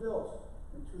in 2 bills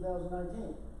in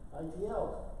 2019,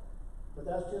 ITLs. But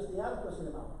that's just the adequacy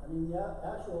amount. I mean, the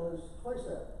actual is twice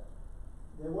that.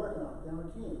 They're working on it down in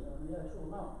Keene, on the actual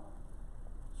amount.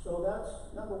 So that's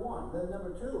number one. Then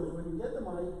number two is when you get the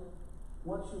money,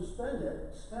 once you spend it,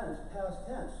 spent, past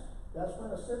tense, that's when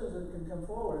a citizen can come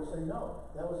forward and say, no,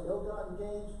 that was ill-gotten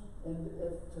gains, and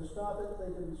if to stop it,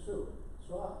 they can sue.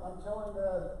 So I'm telling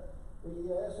the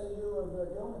SAU of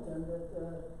Gilmanton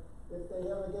that if they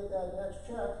ever get that next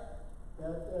check,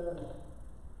 that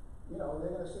you know,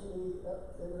 they're going to see me.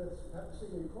 They're going to have to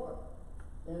see me in court.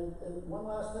 And one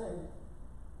last thing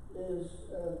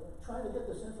is trying to get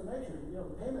this information. You know,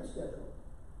 the payment schedule.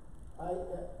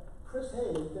 Chris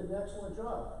Hayes did an excellent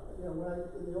job. You know, when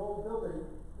in the old building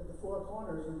at the Four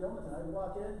Corners in Gilmanton, I'd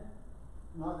walk in,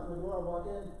 knock on the door, walk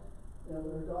in. You know,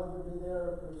 her dog would be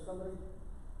there, or somebody.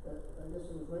 I guess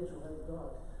it was Rachel had the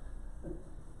dog.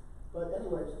 But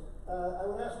anyways, I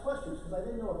would ask questions because I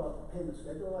didn't know about the payment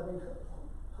schedule. I mean,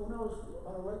 who knows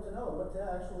on a right to know what to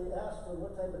actually ask for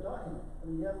what type of document? I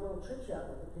mean, you have a little chit chat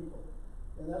with the people.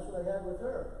 And that's what I had with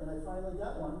her. And I finally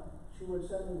got one. She would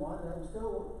send me one, and I'm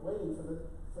still waiting for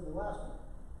the last one.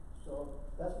 So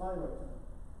that's my right to know.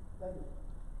 Thank you.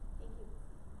 Thank you.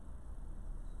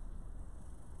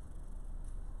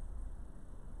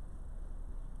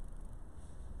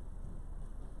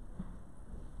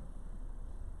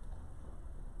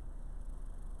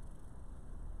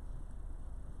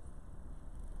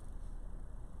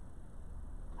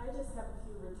 I just have a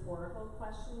few rhetorical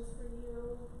questions for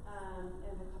you,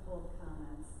 and a couple of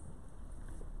comments.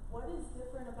 What is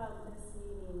different about this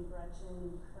meeting,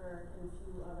 Gretchen, Kurt, and a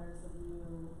few others of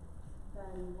you,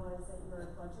 than was at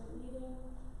your budget meeting,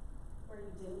 where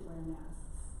you didn't wear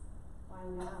masks? Why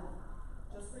now?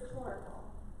 Just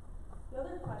rhetorical. The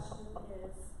other question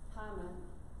is comment.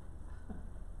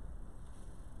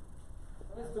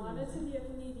 I wanted to be a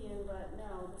comedian, but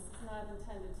no, this is not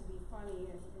intended to be funny.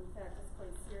 In fact, it's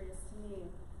quite serious to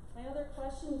me. My other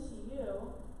question to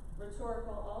you,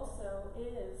 rhetorical also,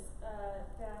 is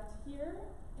that here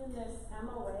in this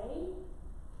MOA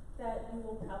that you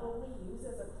will probably use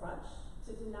as a crutch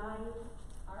to deny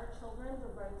our children the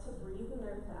right to breathe in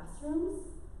their classrooms,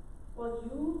 while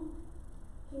you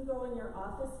can go in your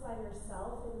office by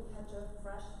yourself and catch a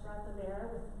fresh breath of air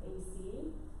with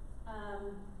AC.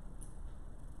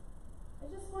 I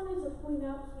just wanted to point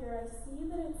out here, I see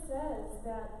that it says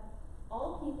that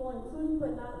all people, including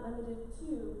but not limited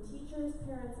to teachers,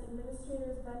 parents,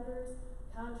 administrators, vendors,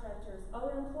 contractors,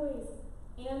 other employees,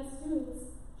 and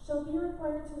students shall be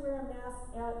required to wear a mask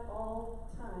at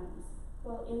all times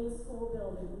while in the school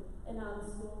building and on the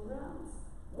school grounds,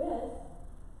 with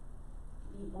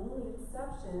the only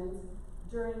exceptions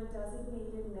during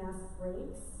designated mask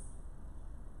breaks,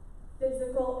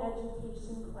 physical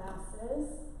education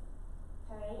classes.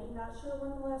 Okay, not sure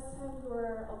when the last time you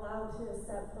were allowed to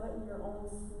set foot in your own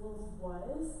schools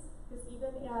was, because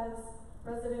even as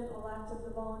president-elect of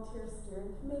the volunteer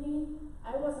steering committee,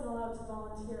 I wasn't allowed to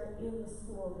volunteer in the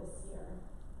school this year.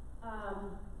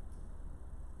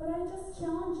 But I just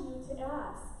challenge you to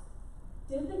ask,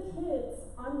 did the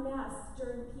kids unmask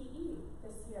during PE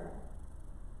this year?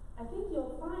 I think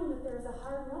you'll find that there's a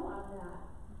hard no on that.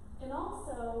 And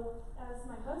also, as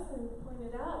my husband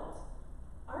pointed out,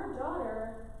 our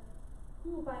daughter,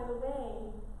 who, by the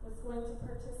way, was going to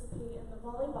participate in the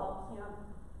volleyball camp,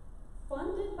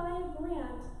 funded by a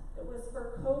grant that was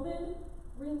for COVID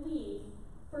relief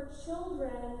for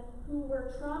children who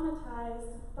were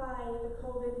traumatized by the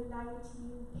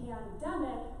COVID-19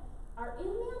 pandemic, are in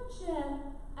that gym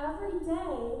every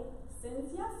day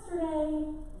since yesterday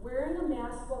wearing a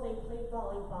mask while they play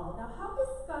volleyball. Now, how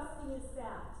disgusting is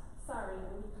that? Sorry,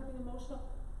 I'm becoming emotional.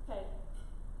 Okay,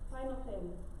 final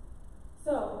thing.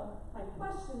 So, my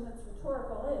question that's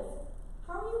rhetorical is,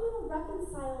 how are you going to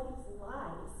reconcile these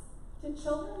lies to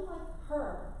children like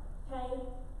her? Okay?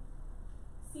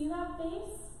 See that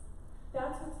face?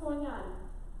 That's what's going on.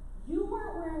 You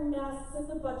weren't wearing masks at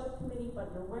the budget committee,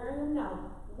 but you're wearing them now.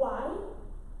 Why?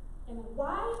 And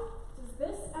why does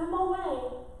this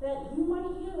MOA that you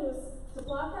might use to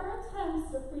block our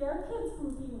attempts to free our kids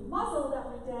from being muzzled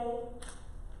every day,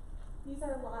 these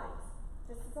are lies.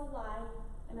 This is a lie,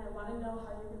 and I want to know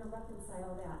how you're going to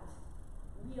reconcile that.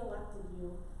 We elected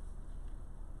you.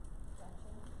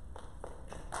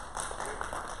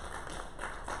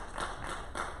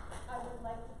 I would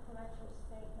like to correct your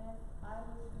statement. I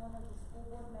was one of the school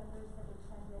board members that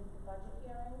attended the budget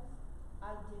hearings.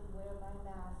 I did wear my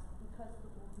mask because the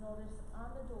notice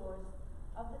on the doors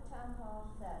of the town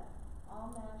hall said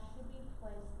all masks should be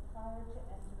placed prior to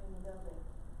entering the building.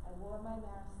 I wore my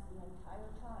mask the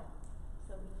entire time.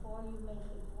 So before you make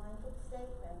a blanket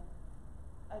statement,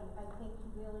 I think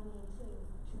you really need to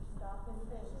stop and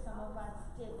think. Some of us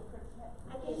did protect.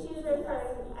 I think she's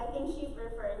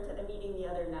referring to the meeting the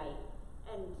other night,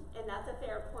 and that's a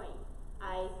fair point.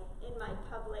 In my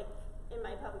public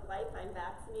life, I'm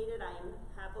vaccinated. I'm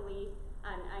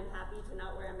happy to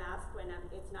not wear a mask when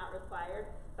it's not required.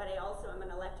 But I also am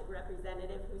an elected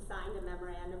representative who signed a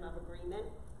memorandum of agreement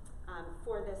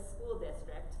for this school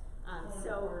district.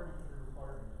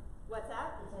 What's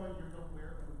that? It's only you don't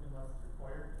wear it unless it's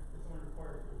required. It's only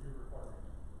required because you're requiring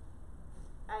it.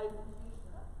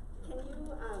 Can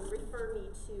you refer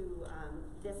me to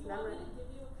this memorandum? Do you want me to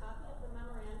give you a copy of the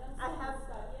memorandum? I have.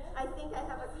 Study it? I think I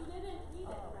have a. You didn't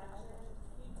read it, Gretchen.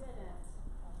 You didn't.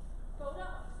 Go to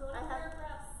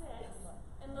paragraph 6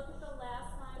 and look at the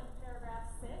last line of paragraph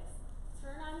 6.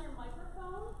 Turn on your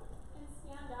microphone and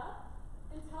stand up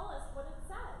and tell us what it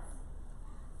says.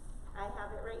 I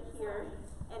have it right here,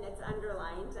 and it's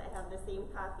underlined. I have the same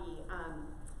copy.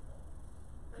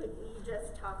 Could we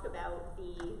just talk about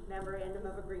the memorandum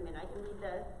of agreement? I can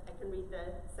read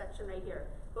the section right here.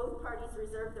 Both parties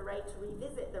reserve the right to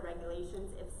revisit the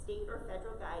regulations if state or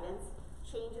federal guidance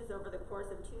changes over the course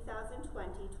of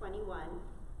 2020-21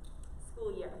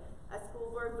 school year. A school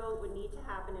board vote would need to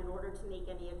happen in order to make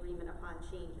any agreement upon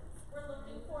changes. We're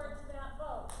looking forward to that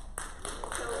vote.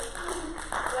 So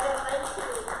what I'd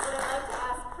like to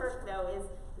ask Kirk though is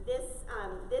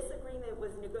this agreement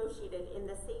was negotiated in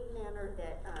the same manner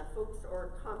that folks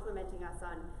are complimenting us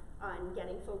on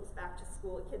getting folks back to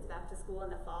school, kids back to school in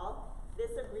the fall.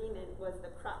 This agreement was the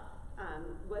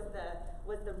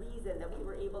was the reason that we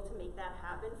were able to make that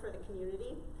happen for the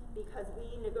community, because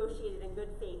we negotiated in good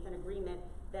faith an agreement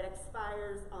that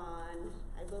expires on,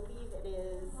 I believe it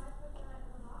is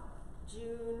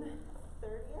June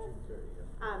 30th? June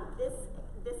 30th.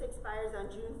 This expires on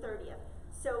June 30th.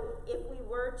 So if we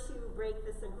were to break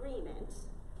this agreement,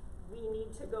 we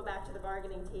need to go back to the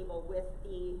bargaining table with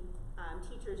the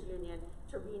teachers union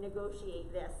to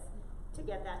renegotiate this to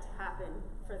get that to happen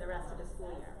for the rest of the school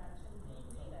year.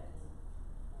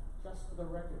 Just for the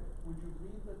record, would you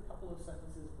read the couple of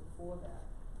sentences before that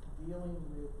dealing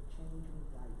with changing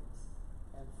guidance?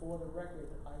 And for the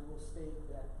record, I will state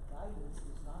that guidance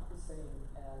is not the same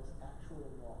as actual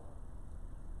law.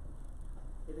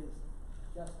 It is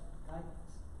just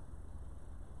guidance.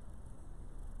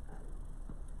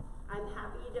 I'm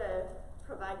happy to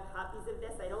provide copies of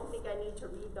this. I don't think I need to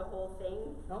read the whole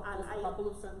thing. No, just a couple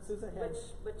of sentences ahead.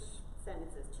 Which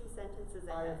sentences? 2 sentences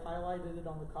ahead. I have highlighted it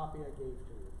on the copy I gave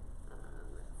to you.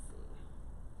 Let's see.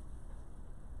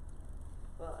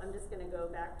 Well, I'm just going to go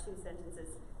back 2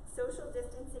 sentences. Social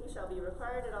distancing shall be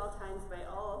required at all times by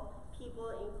all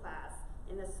people in class,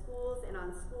 in the schools and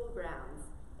on school grounds.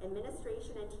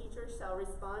 Administration and teachers shall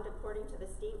respond according to the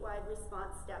statewide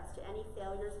response steps to any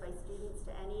failures by students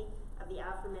to any of the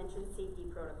aforementioned safety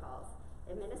protocols.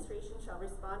 Administration shall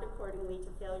respond accordingly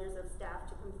to failures of staff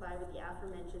to comply with the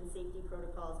aforementioned safety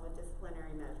protocols with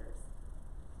disciplinary measures.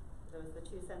 Those are the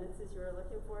 2 sentences you were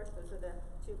looking for. Those are the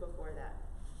 2 before that.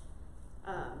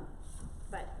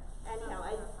 But anyhow,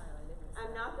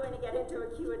 I'm not going to get into a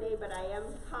Q&A, but I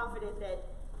am confident that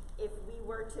if we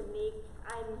were to make,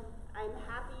 I'm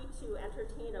happy to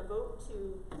entertain a vote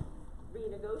to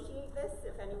renegotiate this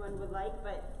if anyone would like,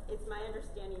 but it's my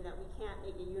understanding that we can't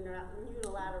make a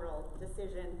unilateral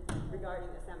decision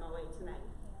regarding this MOA tonight.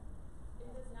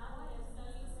 It does not mean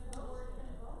the school board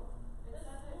can vote. It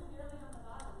says it clearly on the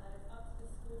bottom that it's up to the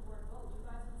school board vote. You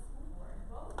guys are the school board.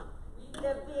 Vote.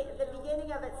 The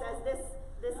beginning of it says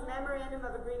this memorandum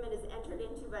of agreement is entered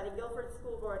into by the Gilford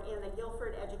School Board and the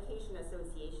Gilford Education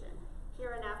Association.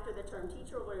 Here and after the term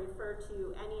teacher will refer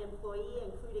to any employee,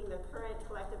 including the current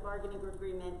collective bargaining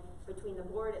agreement between the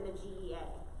board and the GEA.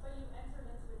 But you entered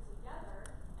into it together,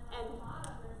 and at the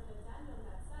bottom there's an addendum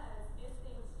that says if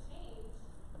things change,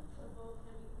 the vote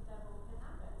can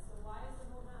happen. So why is the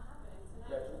vote not happening tonight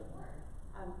Gretchen. in the board?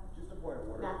 Just a point of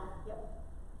order. Matt, yep.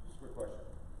 Just a quick question.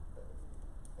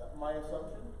 My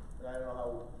assumption, and I don't know how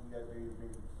you guys may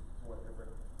be somewhat different,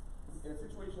 in a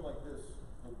situation like this,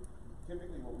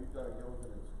 typically what we've done in Gilford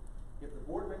is, if the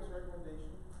board makes a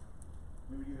recommendation,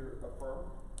 we would either affirm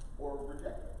or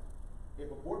reject it.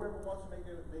 If a board member wants to make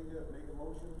a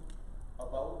motion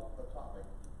about a topic,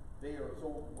 they are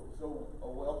so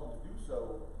welcome to do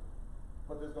so,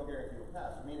 but there's no guarantee it'll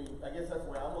pass. Meaning, I guess that's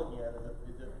the way I'm looking at it.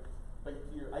 But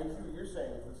I see what you're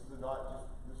saying. This is not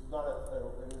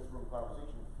in this room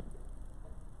conversation.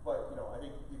 But I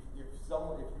think if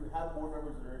you have board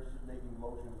members that are interested in making a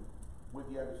motion with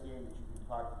the understanding that you can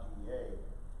talk to GEA,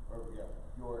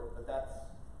 but that's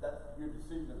your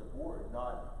decision as a board,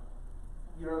 not.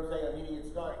 You know what I'm saying? I mean,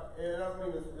 it's not. And I don't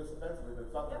mean this offensively, but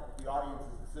it's not the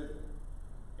audience's decision.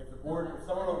 If the board, if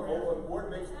the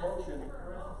board makes a motion,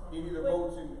 it either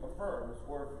votes and affirms,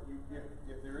 or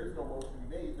if there is no motion to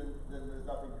be made, then there's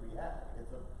nothing to be had.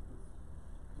 It's a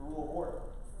rule of order.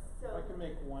 If I can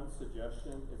make one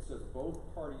suggestion, it says both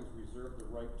parties reserve the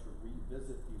right to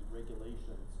revisit these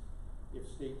regulations if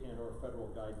state and or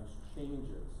federal guidance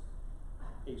changes.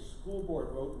 A school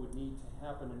board vote would need to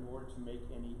happen in order to make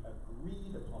any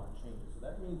agreed upon changes. So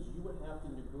that means you would have to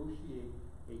negotiate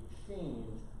a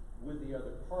change with the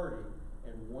other party,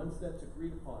 and once that's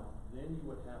agreed upon, then you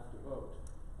would have to vote.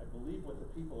 I believe what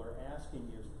the people are asking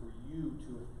is for you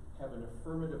to have an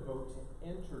affirmative vote to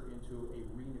enter into a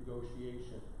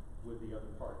renegotiation with the other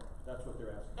party. That's what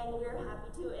they're asking. And we're happy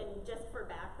to, and just for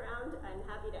background, I'm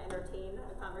happy to entertain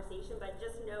a conversation, but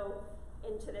just know,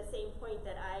 and to the same point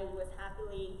that I was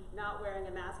happily not wearing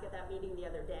a mask at that meeting the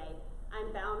other day, I'm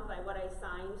bound by what I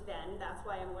signed then. That's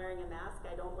why I'm wearing a mask.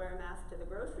 I don't wear a mask to the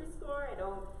grocery store.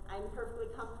 I'm perfectly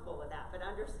comfortable with that, but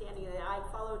understanding that I'm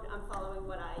following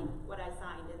what I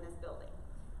signed in this building.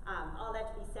 All that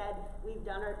to be said, we've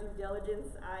done our due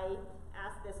diligence. I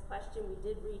asked this question, we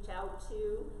did reach out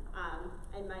to,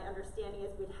 and my understanding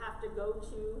is we'd have to go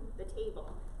to the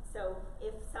table. So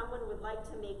if someone would like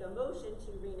to make a motion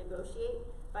to renegotiate,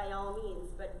 by all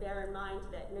means, but bear in mind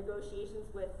that negotiations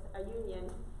with a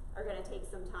union are going to take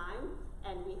some time,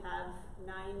 and we have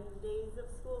 9 days of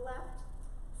school left.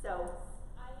 So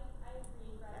I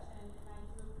agree, Gretchen, and I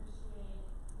do appreciate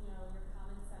your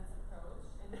common sense approach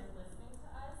and your listening to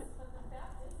us. But the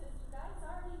fact is you guys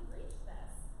already reached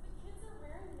this. The kids are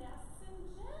wearing masks in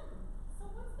gym.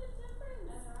 So what's the difference?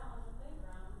 And they're out on the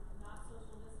playground, not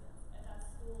social distance, at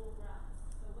school grounds.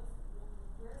 So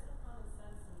where's the common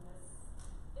sense in this?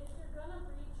 If you're gonna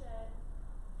breach it,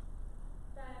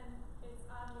 then it's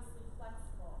obviously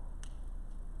flexible.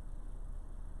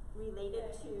 related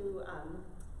to,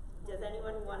 does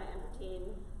anyone want to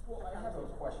entertain? Well, I have a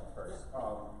question first.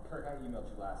 Kurt, I emailed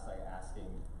you last night asking,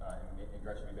 and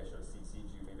Gretchen, maybe I should have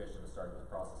CC'd you, maybe I should have started the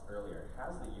process earlier.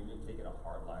 Has the union taken a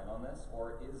hard line on this,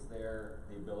 or is there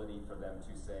the ability for them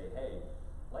to say, hey,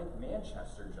 like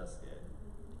Manchester just did,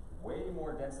 way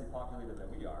more densely populated than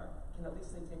we are, can at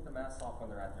least they take the masks off when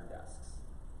they're at their desks?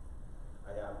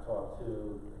 I have talked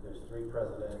to, there's 3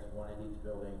 presidents, 1 in each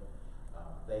building.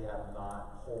 They have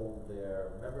not polled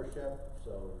their membership,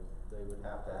 so they would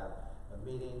have to have a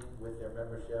meeting with their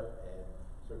membership and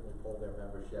certainly poll their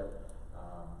membership.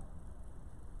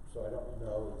 So I don't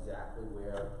know exactly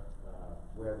where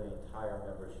the entire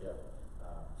membership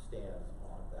stands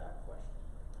on that question.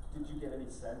 Did you get any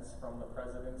sense from the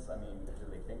presidents? I mean, do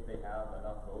they think they have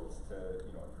enough votes to,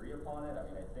 agree upon it? I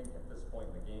mean, I think at this point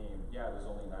in the game, there's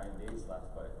only 9 days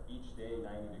left, but each day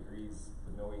 90 degrees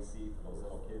with no AC for those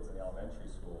little kids in the elementary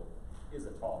school is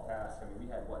a tall task. I mean, we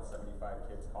had 75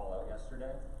 kids call out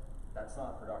yesterday. That's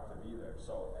not productive either.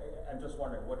 So I'm just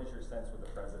wondering, what is your sense with the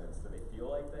presidents? Do they feel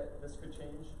like that this could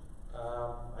change?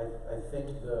 I think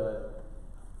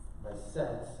my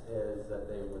sense is that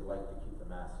they would like to keep the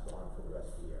masks on for the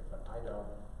rest of the year, but I don't,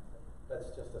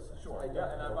 that's just a sense. Sure, and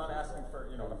I'm not asking for,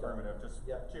 affirmative, just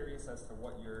curious as to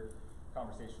what your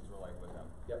conversations were like with them.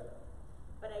 Yep.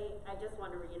 But I just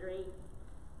want to reiterate,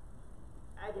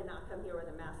 I did not come here with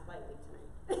a mask lightly tonight.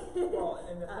 Well,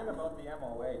 and the thing about the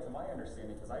MOA, to my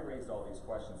understanding, because I raised all these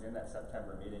questions in that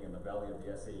September meeting in the belly of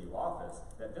the SAU office,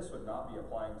 that this would not be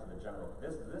applying to the general.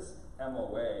 This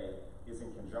MOA is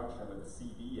in conjunction with the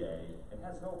CBA and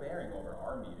has no bearing over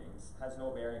our meetings, has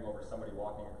no bearing over somebody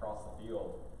walking across the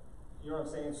field. You know what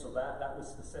I'm saying? So that was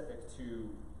specific to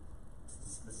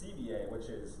the CBA, which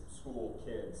is school,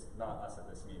 kids, not us at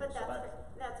this meeting. But So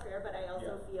that's fair, but I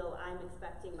also Yeah. feel I'm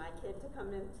expecting my kid to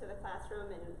come into the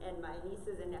classroom and my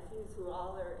nieces and nephews who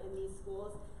all are in these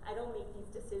schools. I don't make these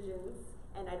decisions,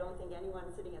 and I don't think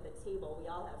anyone sitting at the table, we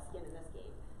all have skin in this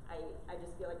game. I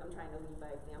just feel like I'm trying to lead by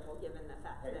example, given the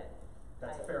fact Hey, that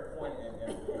that's a fair point,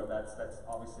 and you know, that's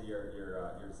obviously your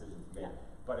decision to make. Yeah.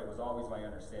 But it was always my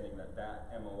understanding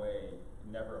that MOA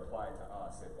never applied to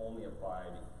us. It only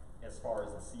applied as far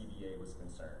as the CBA was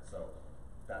concerned. So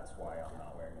that's why I'm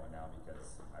not wearing one now,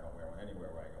 because I don't wear one anywhere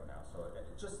where I go now. So it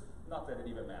just, not that it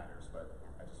even matters, but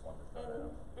I just wanted to throw that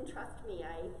out. And trust me,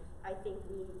 I think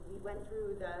we went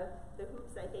through the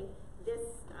hoops. I think this,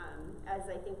 as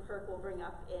I think Kirk will bring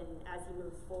up as he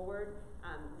moves forward,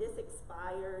 this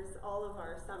expires, all of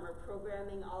our summer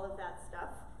programming, all of that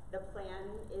stuff. The plan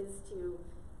is to,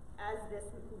 as this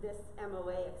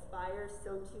MOA expires,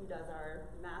 so too does our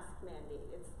mask mandate.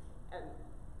 It's,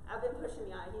 I've been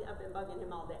pushing I've been bugging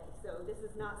him all day. So this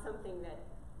is not something that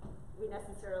we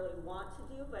necessarily want to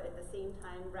do, but at the same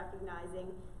time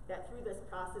recognizing that through this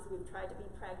process we've tried to be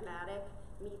pragmatic,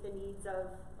 meet the needs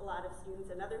of a lot of students.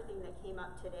 Another thing that came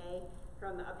up today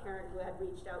from a parent who had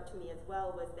reached out to me as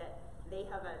well was that they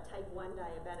have a type 1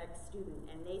 diabetic student,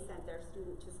 and they sent their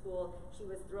student to school. She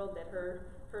was thrilled that her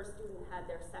student had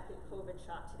their second COVID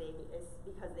shot today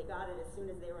because they got it as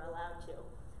soon as they were allowed to.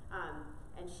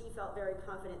 And she felt very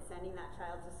confident sending that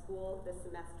child to school this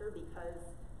semester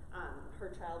because her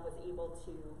child was able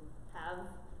to have,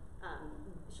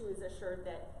 she was assured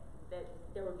that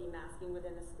there would be masking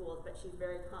within the schools, but she's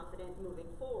very confident moving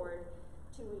forward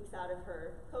 2 weeks out of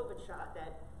her COVID shot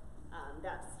that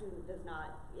that student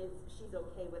she's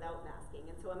okay without masking.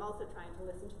 And so I'm also trying to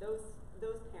listen to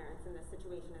those parents in this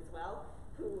situation as well,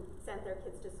 who sent their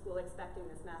kids to school expecting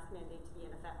this mask mandate to be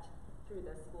in effect through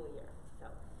the school year. So,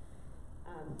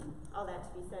 all that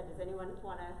to be said, does anyone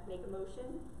want to make a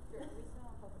motion? Sure. We still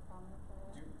want public comment for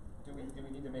that. Do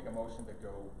we need to make a motion to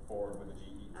go forward with the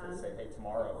GE to say, hey,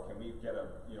 tomorrow, can we get a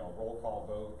roll call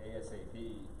vote ASAP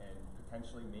and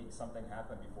potentially make something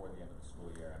happen before the end of the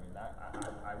school year? I mean,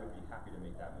 I would be happy to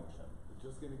make that motion. It's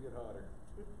just gonna get hotter.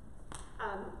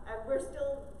 We're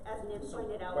still, as Nim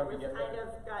pointed out, when we we've get kind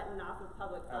there. of gotten off of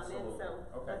public comment, Absolutely. so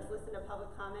Okay. let's listen to public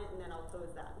comment and then I'll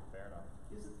close that. Fair enough.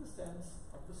 Is it the sense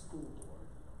of the school board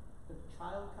that a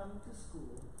child coming to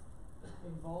school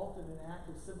involved in an act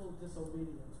of civil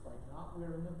disobedience by not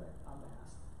wearing a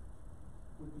mask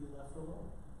would be left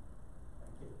alone?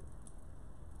 Thank you.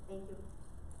 Thank you.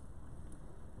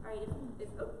 All right,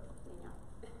 Danielle.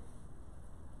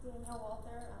 Danielle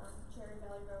Walter, Cherry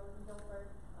Valley Road in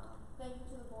Gilford. Thank you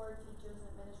to the board, teachers, and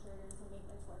administrators, and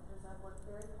maintenance workers that have worked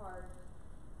very hard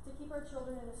to keep our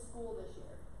children in school this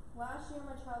year. Last year,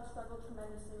 my child struggled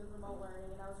tremendously with remote learning,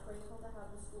 and I was grateful to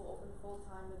have the school open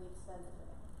full-time with the extended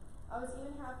day. I was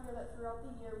even happier that throughout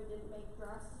the year we didn't make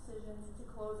drastic decisions to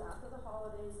close after the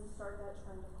holidays and start that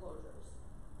trend of closures.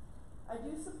 I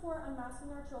do support unmasking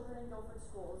our children in Gilford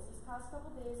schools. These past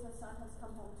couple days, my son has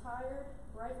come home tired,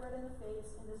 bright red in the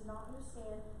face, and does not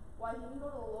understand why he can go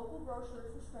to the local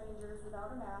grocery for strangers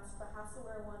without a mask, but has to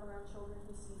wear one around children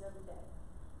he sees every day.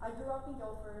 I grew up in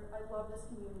Gilford. I love this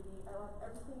community. I love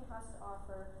everything it has to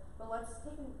offer, but let's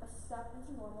take a step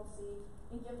into normalcy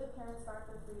and give the parents back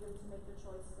their freedom to make the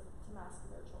choice to mask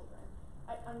their children.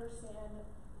 I understand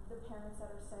the parents that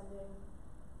are sending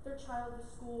their child to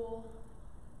school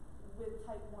with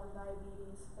type 1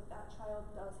 diabetes, but that child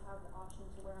does have the option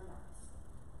to wear a mask.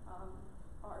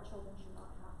 Our children should not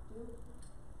have to.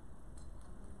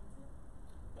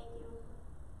 Thank you.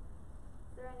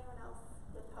 Is there anyone else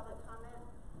with public comment?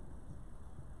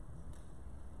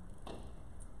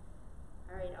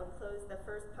 All right, I'll close the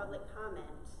first public comment.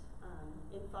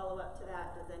 In follow-up to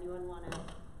that, does anyone want to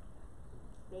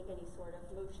make any sort of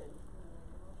motion?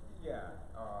 Yeah,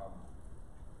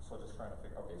 so just trying to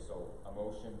think, okay, so a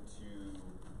motion to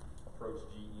approach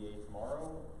GEA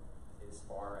tomorrow as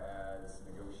far as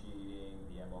negotiating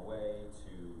the MOA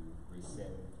to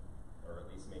rescind or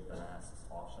at least make the masks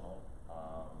optional.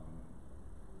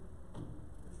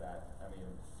 Is that, I mean,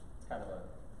 it's kind of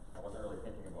I wasn't really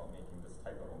thinking about making this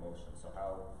type of a motion, so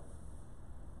how,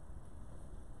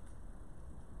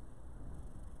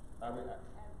 I would,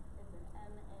 It's an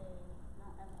M-A,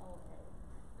 not M-O-A.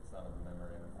 it's not a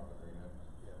memorandum of agreement.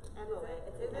 MOA.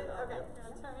 Is it? Okay.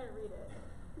 I'm trying to read it,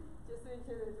 just to make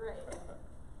sure it's right.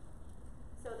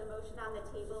 So the motion on the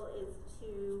table is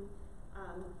to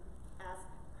ask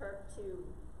Kirk to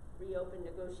reopen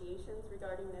negotiations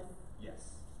regarding this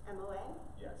Yes, MOA?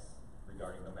 yes,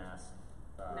 regarding the mask.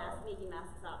 Making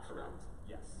masks optional. Correct,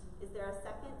 yes. Is there a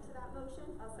second to that motion?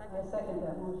 I second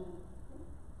that motion.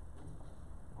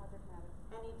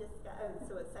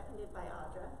 So it's seconded by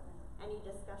Audra. Any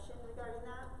discussion regarding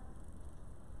that?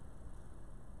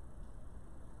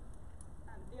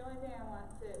 The only thing I want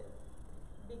to,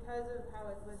 because of how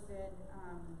it's listed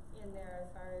in there as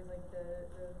far as like the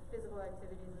physical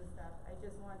activities and stuff, I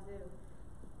just want to,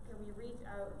 can we reach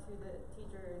out to the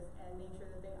teachers and make sure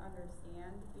that they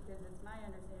understand? Because it's my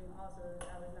understanding also that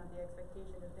that was not the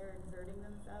expectation, if they're exerting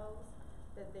themselves,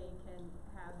 that they can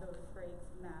have those breaks,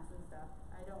 mass and stuff.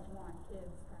 I don't want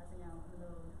kids passing out in the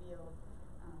middle of the field.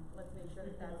 Let's make sure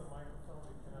that that's. Speaking of the microphone,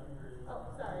 we cannot hear you. Oh,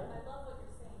 sorry. I love what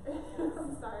you're saying.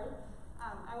 I'm sorry.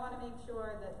 I want to make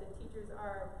sure that the teachers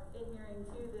are adhering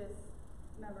to this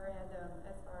memorandum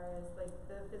as far as like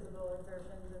the physical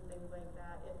exertions and things like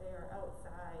that. If they are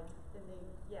outside, then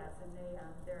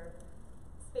they're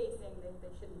spacing, they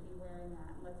shouldn't be wearing that.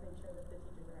 And let's make sure that the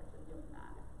teachers are actually doing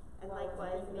that. And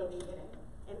likewise, maybe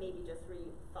just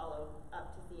follow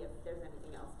up to see if there's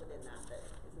anything else within that that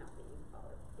is not being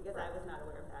followed. Because I was not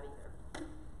aware of that either.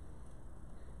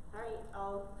 All right,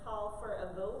 I'll call for a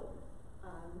vote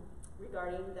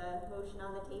regarding the motion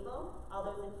on the table. All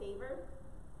those in favor?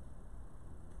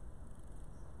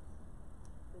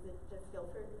 Is it just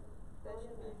Gilford? That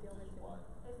should be the only two.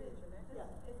 Is it a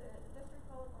district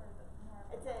vote or is it more?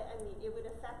 It would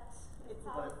affect, it's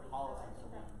policy. Policy,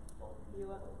 So I think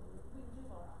you, we do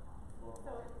vote on policy.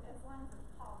 So as long as it's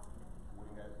policy, then we can. What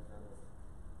do you guys concerned with?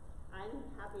 I'm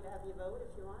happy to have you vote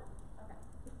if you want. Okay. All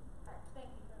right, thank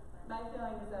you for the clarification. My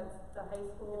feeling is that the high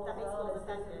school, The high school is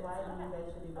affected, district-wide, so- and you guys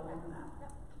should be voting on that.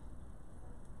 Yep.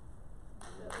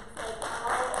 So it looks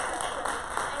like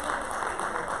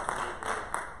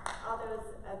all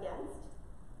those against?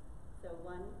 So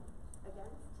one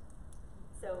against?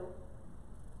 So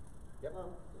Yep.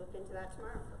 we'll look into that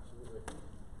tomorrow. Absolutely.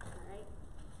 All right.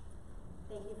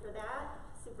 Thank you for that.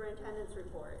 Superintendent's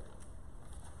report.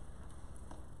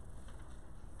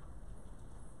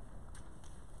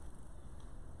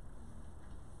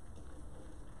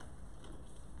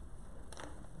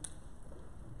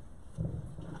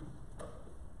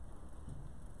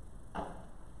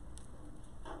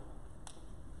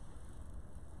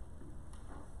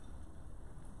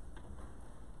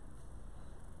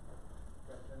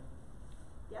 Question?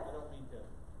 Yes?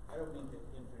 I don't mean to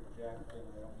interject, and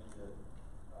I don't mean to,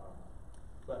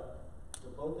 but the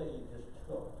vote that you just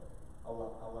took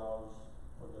allows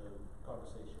for the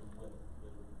conversation with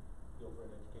the Gilford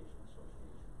Education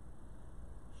Association.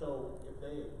 So if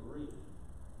they agree,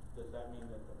 does that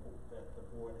mean that the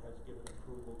board has given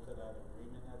approval to that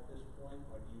agreement at this point,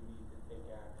 or do you need to take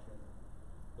action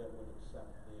that would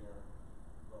accept their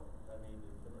vote? I mean,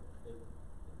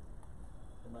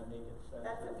 am I making sense?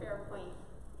 That's a fair point.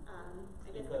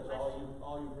 I guess the Because question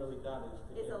all you've really done is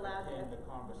to is allowed entertain to- the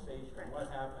conversation. Correct.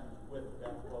 What happens with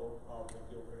that vote of the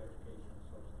Gilford Education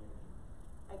Association?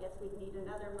 I guess we'd need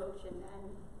another motion then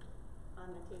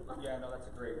on the table. Yeah, no, that's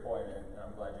a great point, and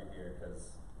I'm glad you're here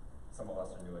because some of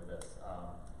us are new at this.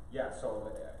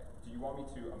 Do you want me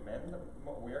to amend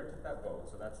we already took that vote,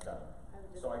 so that's done.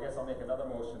 So I guess I'll make another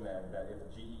motion then that if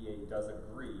GEA does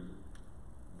agree,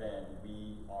 then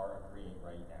we are agreeing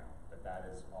right now. That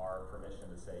is our permission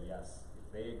to say yes.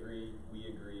 If they agree, we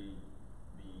agree,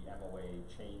 the MOA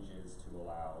changes to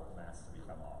allow masks to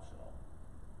become optional.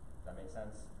 Does that make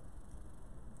sense?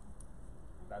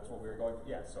 That's what we're going,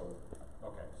 yeah, so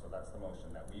that's the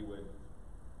motion that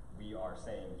we are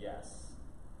saying yes.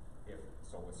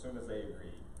 So as soon as they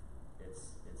agree,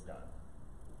 it's done.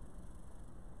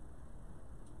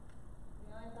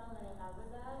 The only problem that I have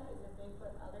with that is if they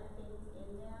put other things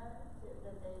in there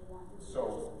that they want to do.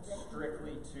 So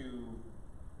strictly to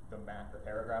the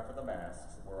paragraph of the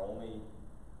masks,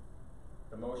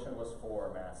 the motion was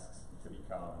for masks to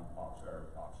become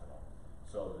optional.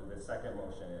 So the second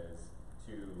motion is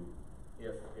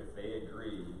if they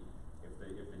agree, if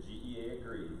the GEA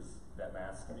agrees that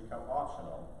masks can become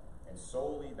optional, and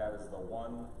solely that is the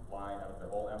one line out of the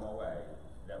whole MOA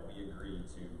that we agree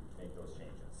to make those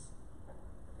changes.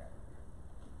 Okay.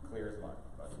 Clear as mud,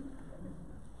 but.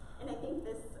 And I think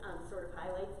this sort of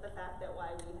highlights the fact that why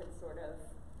we had sort of,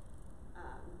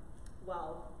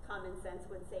 while common sense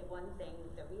would say one thing,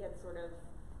 that we had sort of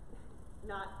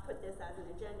not put this as an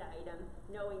agenda item,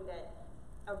 knowing that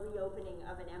a reopening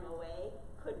of an MOA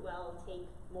could well take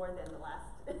more than the last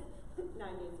 9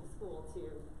 days of school to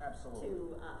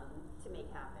make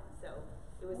happen. So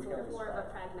it was sort of more of a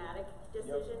pragmatic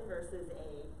decision versus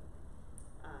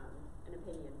an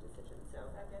opinion decision. So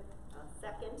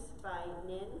second by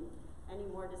Nin. Any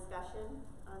more discussion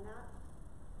on that?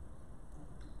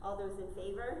 All those in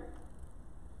favor?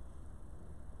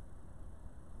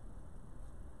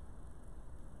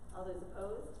 All those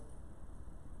opposed?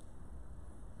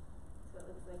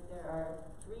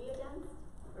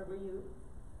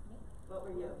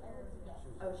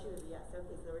 Yes,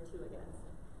 okay, so there were 2 against.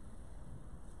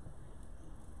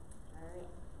 All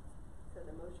right, so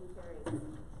the motion carries.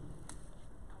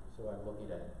 So I'm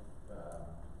looking at,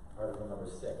 article number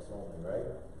 6 only, right?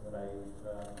 When I,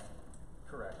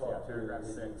 Correct, talked yeah, to paragraph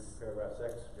the- 6. Paragraph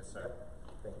 6? Yes, sir. Yep.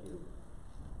 Thank you.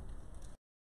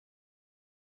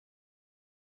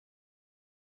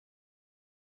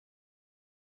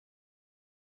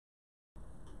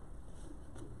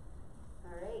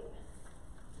 All right,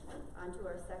 on to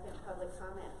our second public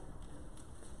comment.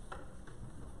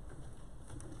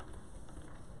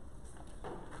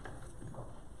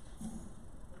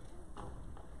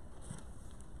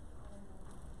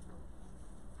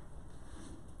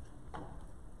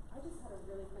 I just had a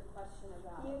really quick question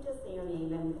about. Can you just say your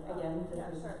name and again? just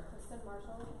Yeah, so- sure. Kristen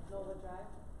Marshall, Nova Drive.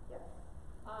 Yep.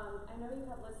 I know you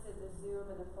have listed the Zoom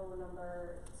and the phone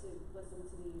number to listen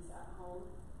to these at home.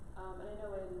 And I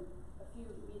know in a few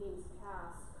meetings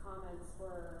past, comments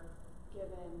were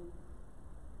given,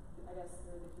 I guess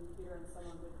through the computer, and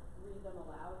someone would read them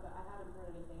aloud, but I haven't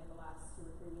heard anything in the last 2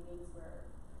 or 3 meetings where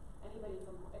anybody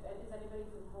from, is anybody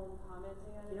from home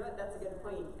commenting on it? You know what, that's a good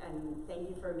point, and thank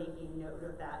you for making note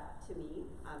of that to me.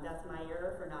 That's my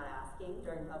error for not asking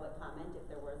during public comment if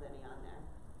there was any on there.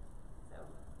 So,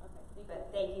 Okay, thank you. but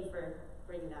thank you for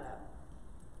bringing that up.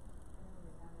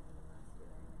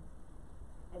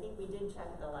 I think we did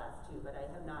check the last 2, but I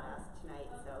have not asked tonight,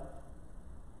 so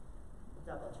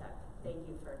double check. Thank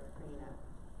you for bringing that.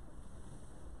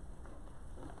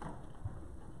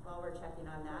 While we're checking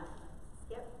on that,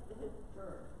 Skip?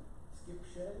 Sure. Skip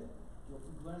Shed,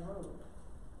 Gilford Glen Road.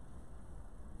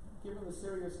 Given the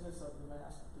seriousness of the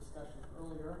mask discussion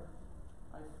earlier,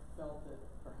 I felt that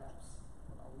perhaps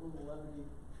a little levity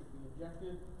should be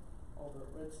injected. Over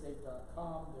at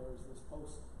redstate.com, there is this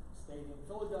post stating,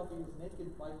 Philadelphia's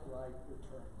naked bike ride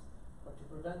returns. But to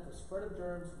prevent the spread of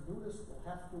germs, nudists will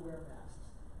have to wear masks.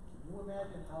 Can you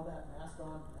imagine how that mask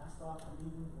on, mask off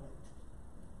meeting went?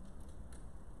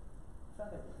 I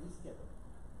thought I'd at least get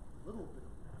a little bit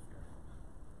of laughter.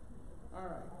 All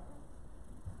right.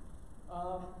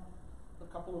 A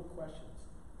couple of questions.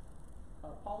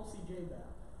 Policy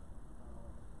JBAP.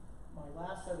 My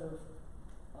last set of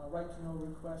right to know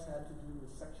requests had to do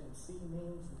with section C,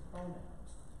 names and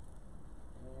pronouns.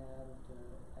 And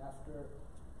after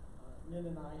Nin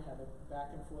and I had a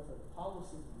back and forth at a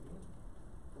policy meeting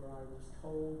where I was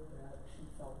told that she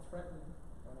felt threatened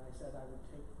when I said I would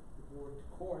take the board to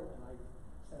court, and I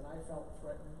said I felt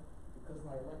threatened because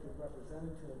my elected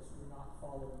representatives were not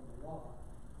following the law.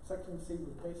 Section C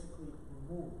was basically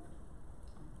removed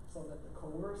so that the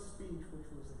coerced speech, which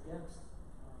was against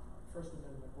First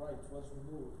Amendment rights, was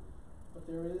removed. But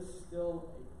there is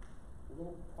still a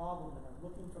little problem, and I'm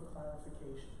looking for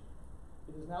clarification.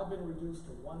 It has now been reduced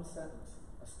to 1 sentence.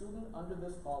 A student under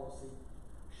this policy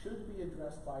should be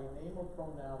addressed by a name or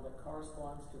pronoun that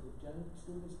corresponds to the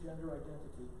student's gender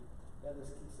identity that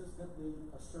is consistently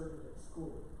asserted at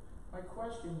school. My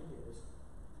question is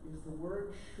the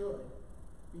word should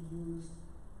be used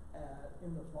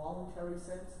in the voluntary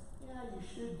sense? Yeah, you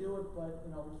should do it, but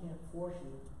we can't force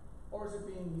you. Or is it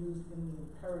being used in the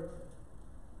imperative,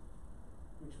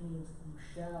 which means you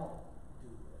shall do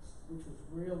this, which was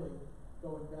really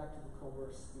going back to the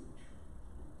coerced speech.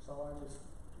 So I was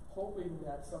hoping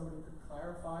that somebody could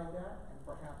clarify that, and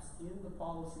perhaps in the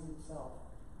policy itself,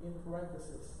 in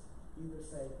parenthesis, either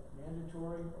say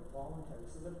mandatory or voluntary,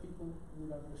 so that people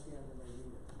would understand when they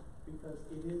read it, because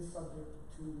it is subject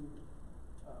to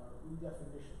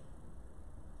redefinition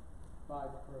by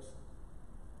the person.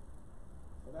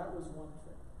 So that was one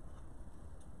thing.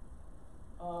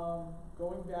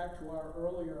 Going back to our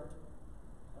earlier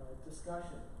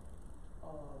discussion,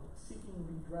 seeking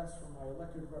redress from my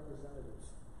elected representatives.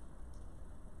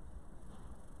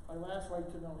 My last right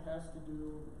to know has to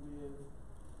do with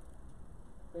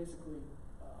basically,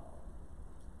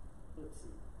 let's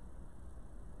see,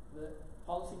 the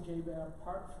policy JBAB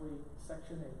Part 3,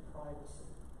 Section 8, privacy.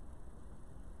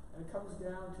 And it comes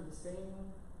down to the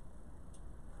same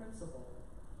principle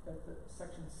that the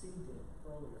Section C did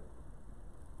earlier.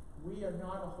 We are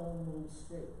not a home rule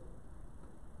state.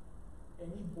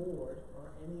 Any board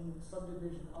or any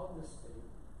subdivision of the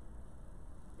state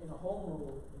in a home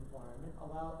rule environment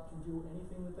can do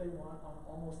anything that they want on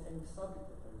almost any subject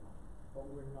that they want, but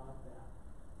we're not that.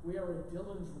 We are a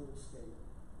Dillon's rule state,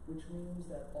 which means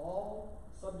that all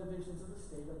subdivisions of the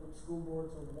state, of which school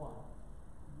boards are one,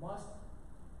 must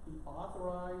be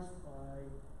authorized by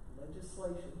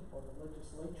legislation or the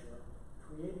legislature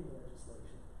creating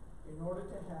legislation in order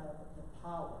to have the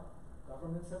power.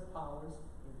 Governments have powers,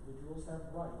 individuals have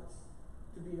rights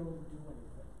to be able to do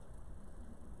anything.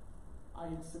 I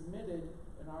had submitted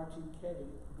an RTK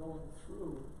going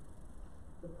through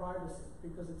the privacy,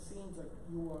 because it seems like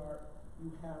you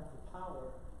have the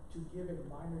power to give a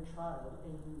minor child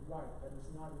a new right that is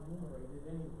not enumerated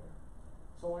anywhere.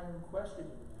 So I am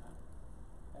questioning that,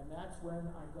 and that's when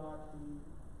I got the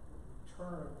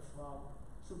return from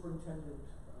Superintendent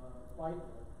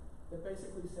Whitehall that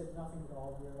basically said nothing at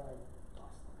all, where I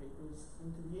tossed the papers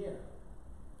into the air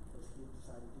because he had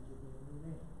decided to give me a new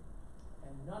name.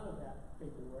 And none of that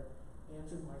paperwork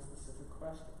answered my specific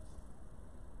questions.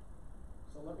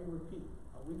 So let me repeat,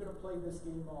 are we going to play this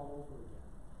game all over again?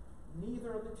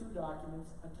 Neither of the two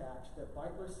documents attached that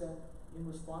Beitler sent in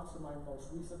response to my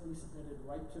most recently submitted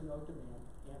right to know demand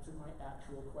answered my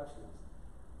actual questions.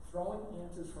 Throwing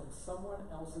answers from someone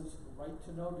else's right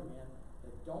to know demand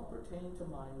that don't pertain to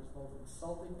mine is both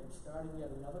insulting and starting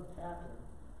yet another pattern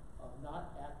of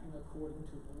not acting according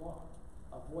to the law.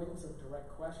 Avoidance of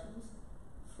direct questions,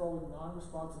 throwing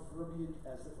non-responsive verbiage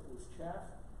as if it was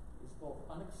chaff, is both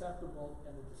unacceptable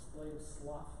and a display of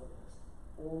slothfulness,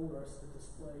 or worse, a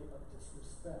display of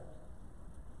disrespect.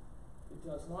 It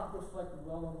does not reflect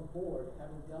well on the board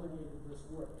having delegated this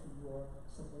work to your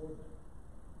subordinate.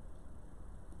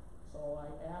 So I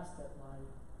ask that my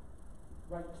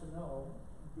right to know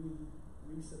be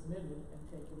resubmitted and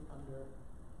taken under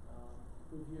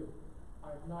review.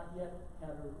 I have not yet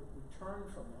had a return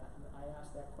from that, and I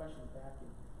asked that question back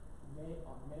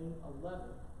on May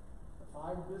 11th. The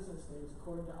 5 business days,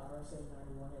 according to RSA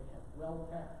 91A, have well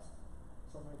passed.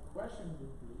 So my question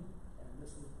would be, and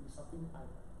this would be something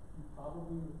you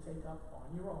probably would take up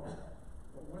on your own,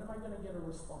 but when am I going to get a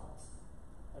response?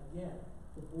 Again,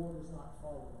 the board is not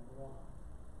following the law.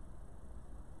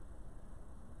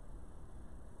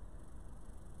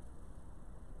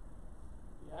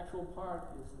 The actual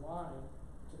part is lying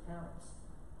to parents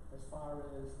as far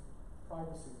as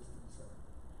privacy is concerned.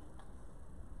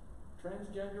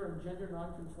 Transgender and gender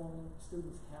nonconforming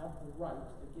students have the right,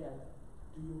 again,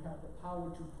 do you have the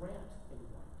power to grant a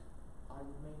right? I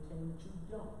would maintain that you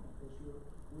don't, because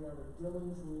we are a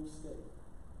Dillon's Rule state.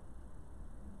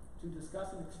 To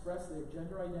discuss and express their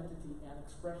gender identity and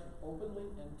expression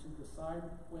openly, and to decide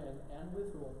when and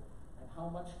with whom and how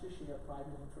much to share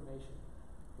private information.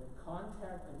 When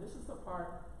contact, and this is the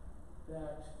part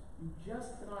that you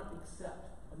just cannot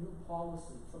accept a new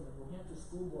policy from the New Hampshire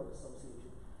School Board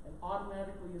Association and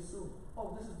automatically assume,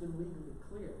 oh, this has been legally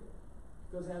clear.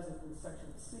 Because as of with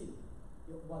Section C,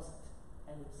 it wasn't.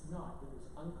 And it's not. It was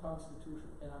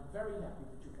unconstitutional. And I'm very happy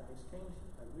that you guys changed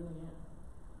it. I really am.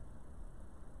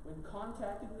 When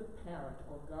contacting the parent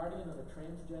or guardian of a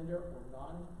transgender or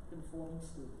non-conforming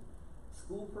student,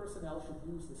 school personnel should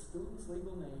use the student's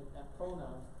legal name and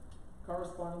pronouns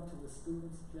corresponding to the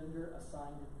student's gender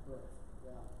assigned at birth.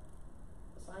 Yeah.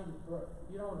 Assigned at birth.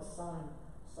 You don't assign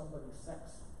somebody's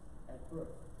sex at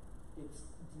birth.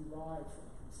 It's derived from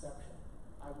conception.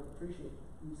 I would appreciate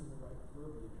using the right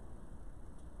verbiage on it.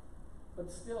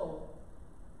 But still,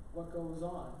 what goes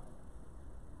on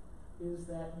is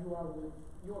that you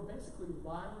are basically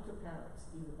lying to parents,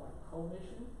 either by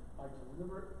commission, by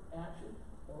deliberate action,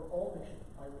 or omission,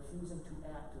 by refusing to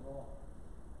act at all.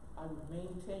 I would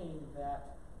maintain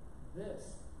that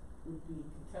this would be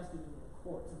contested in the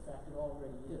courts, in fact it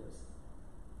already is,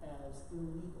 as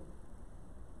illegal.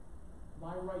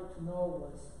 My right to know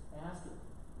was asking,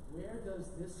 where does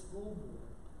this school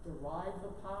board derive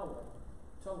the power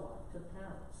to lie to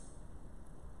parents?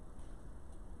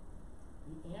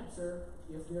 The answer,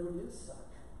 if there is such,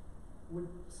 would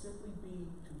simply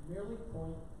be to merely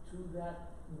point to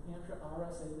that New Hampshire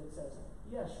RSA that says,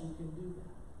 yes, you can do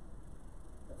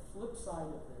that. The flip side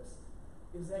of this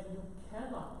is that you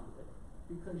cannot do it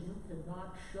because you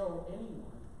cannot show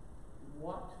anyone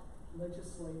what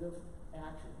legislative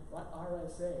action, what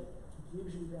RSA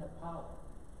gives you that power.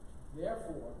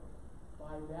 Therefore,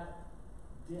 by that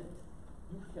dint,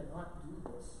 you cannot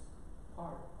do this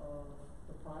part of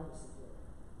the privacy area.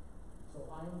 So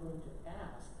I'm going to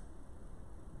ask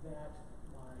that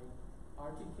my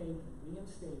RTK be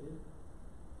reinstated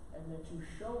and that you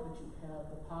show that you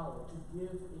have the power to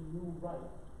give a new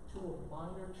right to a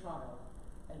minor child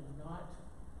and not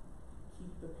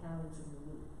keep the parents in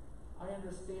the loop. I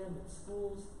understand that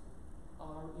schools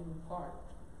are in part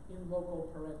in loco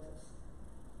parentis,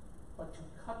 but to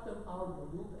cut them out of the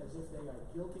loop as if they are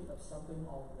guilty of something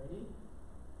already,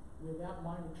 where that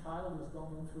minor child is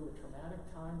going through a traumatic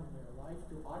time in their life,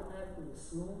 to automatically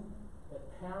assume that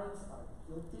parents are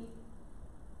guilty,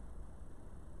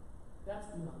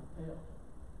 that's beyond the pale.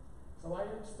 So I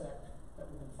expect that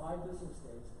within 5 business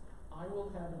days, I will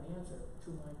have an answer to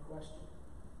my question.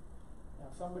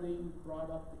 Now, somebody brought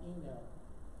up the email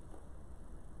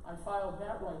I filed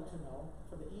that right to know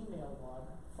for the email log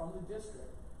from the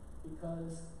district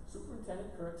because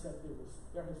Superintendent Kirk said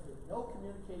there has been no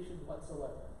communication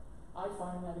whatsoever. I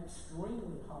find that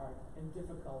extremely hard and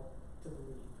difficult to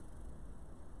believe.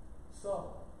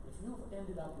 So, if you've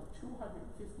ended up with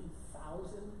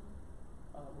 250,000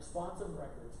 responsive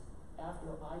records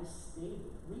after I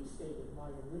restated my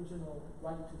original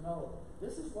right to know,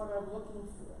 this is what I'm looking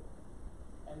for,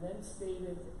 and then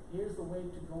stated, here's the way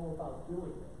to go about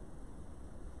doing it,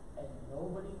 and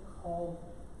nobody called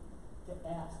me to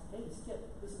ask, hey,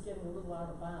 this is getting a little out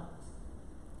of bounds.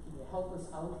 Can you help us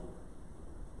out here?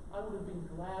 I would have been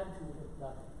glad to have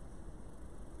done it,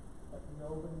 but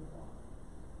nobody called.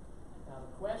 Now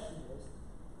the question is,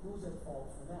 who's at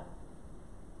fault for that?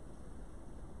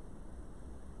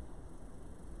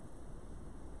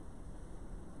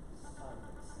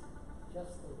 Silence.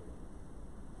 Just the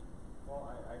Well,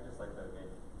 I'd just like to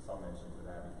make some mention to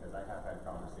that because I have had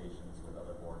conversations with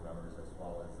other board members as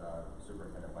well as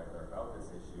Superintendent Beitler about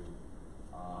this issue.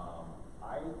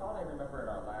 I thought I remember in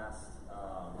our last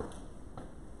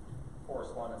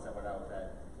correspondence that went out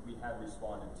that we had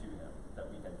responded to him, that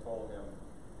we had told him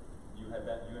you had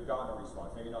gotten a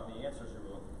response, maybe not the answers you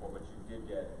were looking for, but you did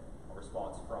get a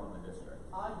response from the district.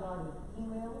 I got an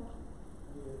email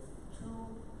with 2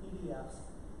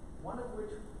 PDFs, one of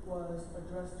which was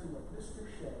addressed to a Mr.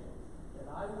 Shea, that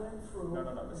I went through. No,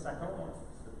 the second one.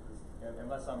 Answers.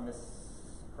 Unless I'm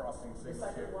crossing The signals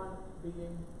second here. one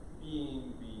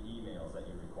being the emails that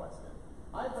you requested.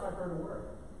 I thought I heard a word.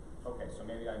 Okay, so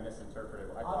maybe I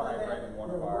misinterpreted. I thought I read in one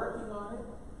of we're our. working on it,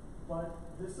 but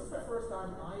this is the first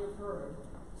time I have heard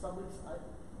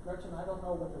Gretchen, I don't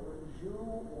know whether it was you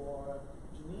or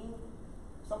Janine,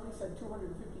 somebody said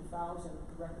 250,000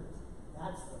 records.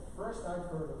 That's the first I've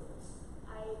heard of this.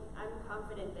 I'm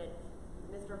confident that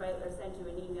Mr. Beitler sent you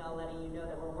an email letting you know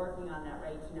that we're working on that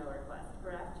right to know request,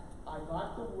 correct? I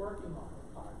got the working on it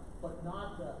part, but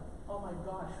not the, oh my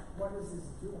gosh, what is this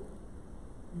doing?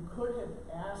 You could have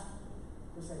asked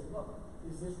me to say, look,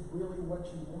 is this really what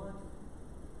you want?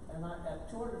 And at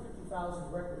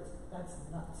 250,000 records, that's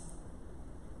nuts.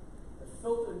 The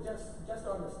filter, just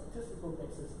on a statistical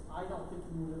basis, I don't think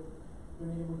you would have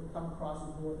been able to come across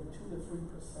with more than 2 to 3%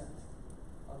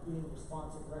 of being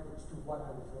responsive records to what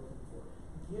I was looking for.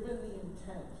 Given the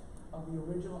intent of the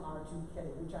original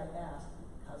R2K, which I asked,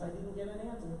 because I didn't get an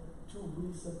answer, to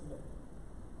resubmit.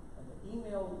 And the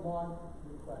email log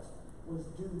request was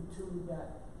due to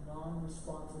that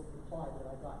non-responsive reply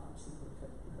that I got from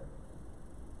Superintendent Kirk.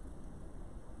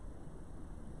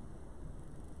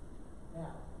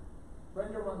 Now,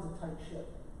 Brenda runs a tight ship.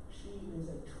 She is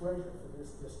a treasure for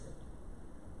this district.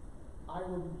 I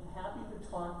would be happy to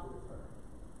talk with her.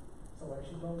 So as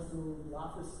she goes through the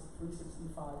Office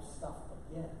 365 stuff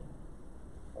again,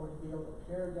 or to be able to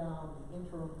pare down the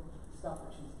interim stuff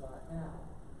that she's got now,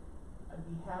 I'd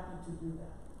be happy to do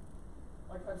that.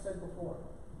 Like I've said before,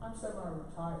 I'm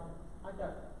semi-retired. I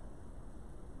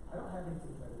don't have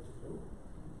anything better to do.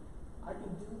 I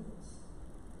can do this.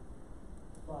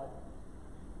 But,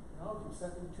 if you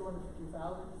send me 250,000,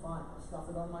 fine, I'll stuff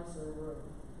it on my server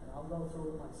and I'll go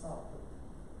through it myself. But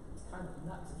it's kind of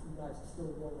nuts if you guys are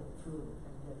still rolling through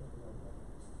and getting the right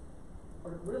records.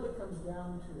 But it really comes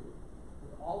down to,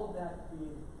 with all of that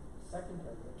being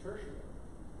secondary or tertiary,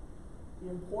 the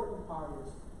important part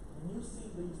is when you see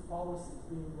these policies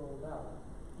being rolled out,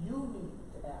 you need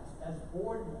to ask, as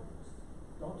board members,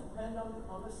 don't depend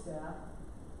on the staff,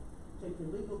 take your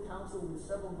legal counsel with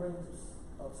several grains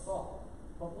of salt,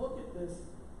 but look at this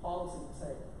policy and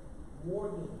say,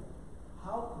 wargaming,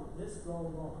 how could this go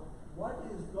wrong? What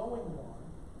is going on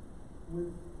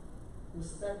with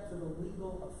respect to the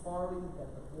legal authority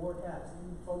that the board has?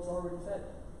 You folks already said,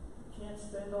 you can't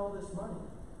spend all this money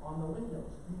on the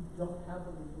windows. You don't have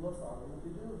the legal authority to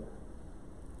do that.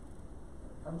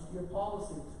 When it comes to your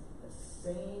policies, the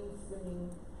same thing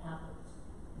happens.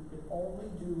 You can only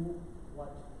do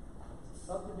what the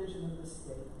subdivision of the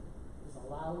state is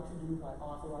allowed to do by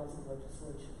authorizing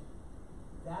legislation.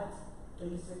 That's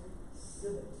basic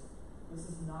civics. This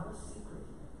is not a secret.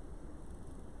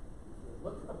 If you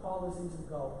look at the policies and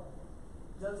go,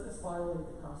 does this violate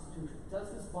the Constitution?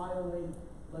 Does this violate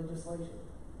legislation?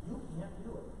 You can't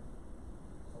do it.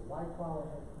 So why plow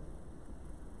ahead?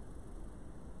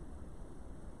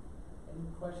 Any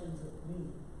questions of me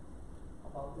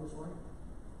about this rant?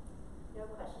 No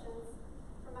questions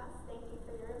from us. Thank you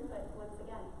for your input once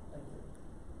again. Thank you.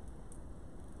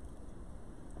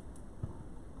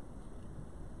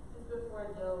 Just before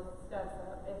Jill steps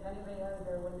up, if anybody has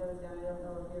their windows down, I don't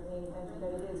know if you're paying attention,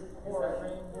 but it is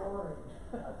pouring. Boring.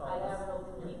 I have an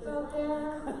open window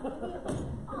there.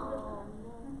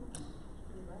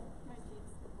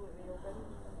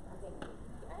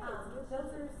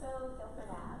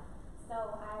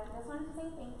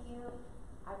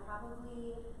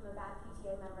 probably am a bad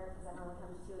PTA member because I've only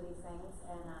come to 2 of these things,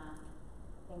 and I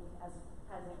think as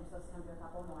president you're supposed to come to a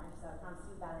couple more, so I promise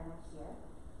to do better next year.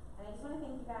 And I just want to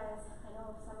thank you guys. I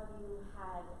know some of you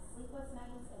had sleepless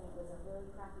nights, and it was a really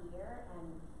crappy year,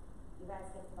 and you guys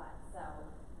kicked butt, so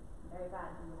I'm very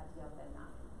glad you had to deal with it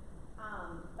enough.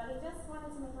 But I just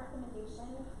wanted to make a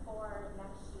recommendation for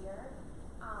next year.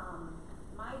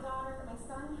 My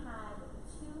son had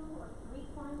 2 or 3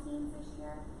 quarantines this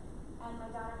year, and my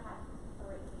daughter had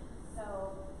 3.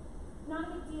 So, not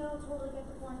a big deal, totally get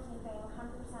the quarantine thing, 100%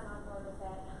 on board with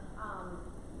it.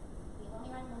 The only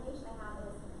recommendation I have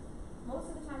is,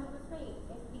 most of the time it was great.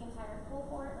 If the entire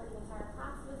cohort or the entire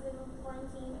class was in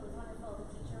quarantine, it was wonderful. The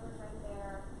teacher was right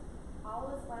there. All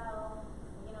was well.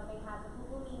 You know, they had the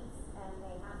Google Meets, and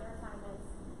they had their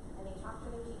assignments, and they talked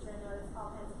to their teacher, and there was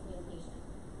all kinds of communication.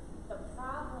 The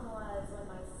problem was when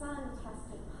my son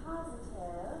tested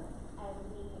positive, and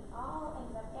we all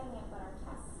ended up getting it, but our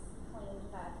tests claimed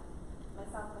that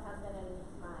myself, my husband, and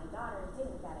my daughter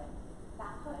didn't get it.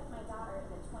 That put my daughter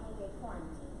in a 20-day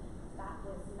quarantine. That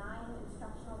was 9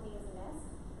 instructional days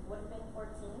missed. Would have been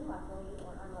 14, luckily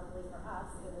or unluckily for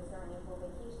us. It was during April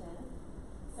vacation.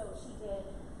 So she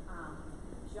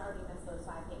already missed those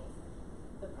 5 days.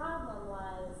 The problem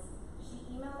was, she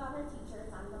emailed all her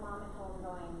teachers. I'm the mom at home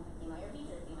going, email your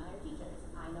teachers, email your teachers.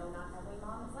 I know not every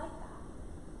mom is like that.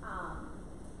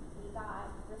 We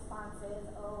got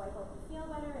responses, oh, I hope you feel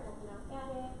better, I hope you don't get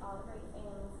it, all the great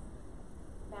things.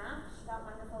 Math, she got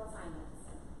wonderful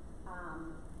assignments.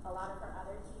 A lot of her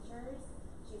other teachers,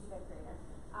 she's a 5th grader.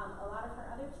 A lot of her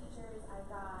other teachers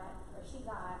she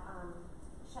got,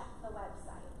 check the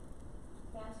website.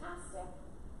 Fantastic,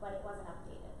 but it wasn't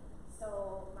updated.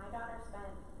 So my daughter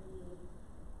spent the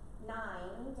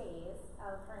 9 days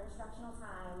of her instructional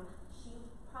time. She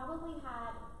probably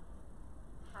had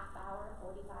half hour,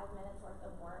 45 minutes worth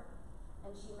of work,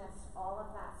 and she missed all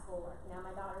of that schoolwork. Now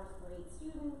my daughter's a great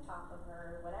student, top of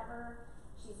her whatever.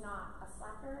 She's not a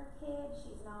slacker kid.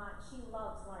 She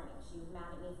loves learning. She was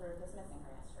mad at me for dismissing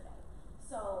her yesterday.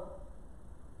 So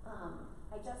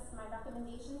my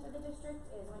recommendation for the district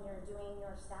is, when you're doing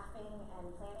your staffing and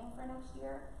planning for next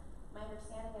year, my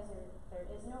understanding is there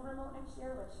is no remote next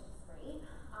year, which is great.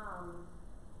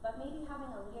 But maybe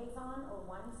having a liaison or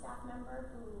one staff member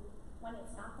who, when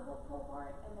it's not the whole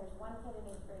cohort, and there's 1 kid in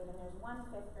 8th grade and there's 1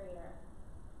 5th grader,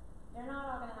 they're not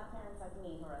all going to have parents like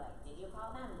me who are like, did you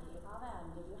call them? Did you call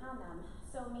them? Did you hound them?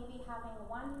 So maybe having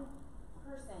 1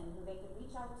 person who they could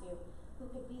reach out to, who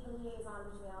could be the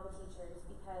liaison between all the teachers,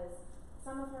 because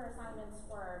some of her assignments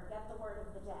were get the word of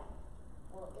the day.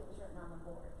 Well, it was written on the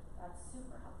board. That's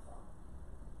super helpful.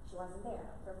 She wasn't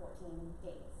there for 14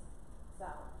 days. So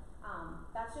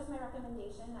that's just my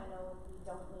recommendation. I know we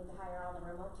don't need to hire all the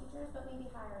remote teachers, but maybe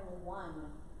hiring 1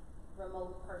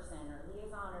 remote person or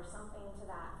liaison or something to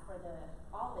that for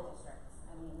all the districts.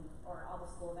 I mean, or all the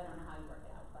schools. I don't know how you work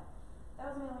it out, but that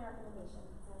was my only recommendation.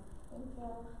 So thank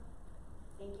you.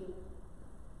 Thank you.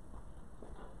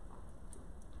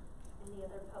 Any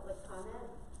other public comment?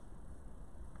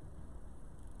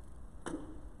 All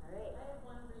right. I have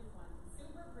one brief one.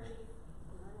 Super brief.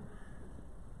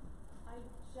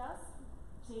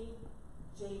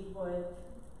 Jade Wood,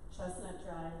 Chestnut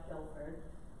Drive, Gilford,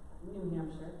 New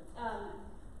Hampshire.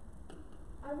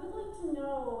 I would like to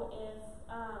know if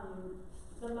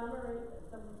the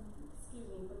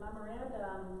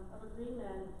memorandum of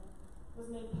agreement was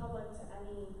made public to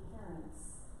any parents,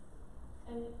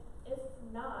 and if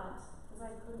not, because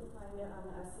I couldn't find it on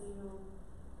the SAU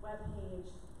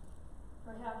webpage,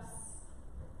 perhaps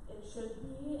it should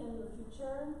be in the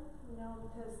future,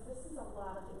 because this is a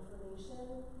lot of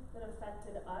information that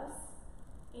affected us,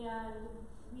 and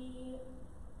we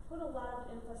put a lot of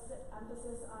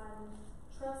emphasis on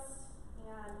trust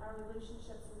and our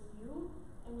relationships with you,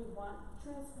 and we want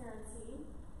transparency.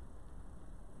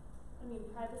 I mean,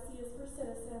 privacy is for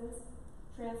citizens,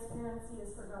 transparency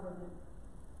is for government.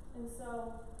 And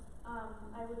so,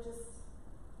 I would just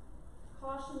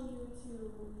caution you to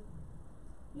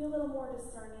be a little more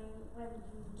discerning when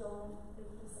you don't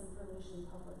make this information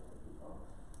public for people.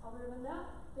 Other than that,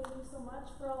 thank you so much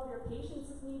for all of your patience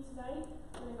with me tonight.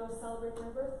 I'm gonna go celebrate my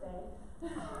birthday.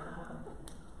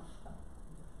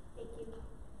 Thank you.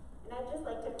 And I'd just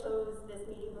like to close this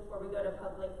meeting before we go to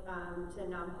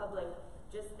non-public,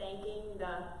 just thanking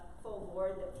the full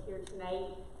board that's here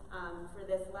tonight for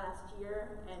this last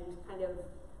year, and kind of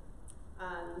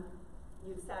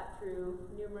you've sat through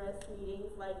numerous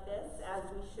meetings like this, as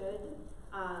we should.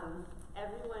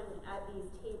 Everyone at these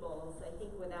tables, I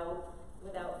think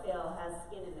without fail, has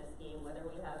skin in this game, whether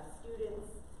we have students,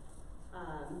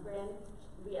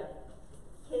 we have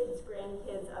kids,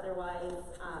 grandkids, otherwise.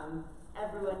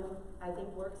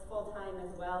 works full-time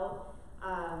as well.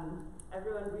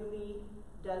 Everyone really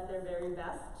does their very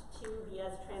best to be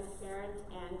as transparent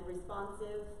and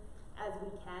responsive as we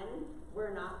can.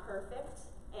 We're not perfect,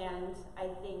 and I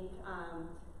think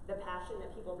the passion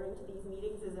that people bring to these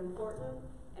meetings is important,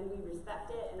 and we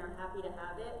respect it and are happy to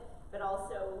have it. But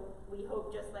also, we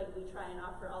hope, just like we try and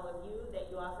offer all of you, that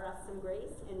you offer us some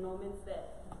grace in moments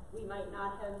that we might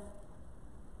not have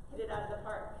hit it out of the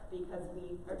park because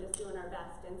we are just doing our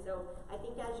best. And so I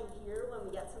think as you hear when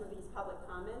we get some of these public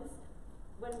comments,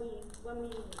 when we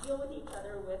deal with each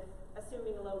other with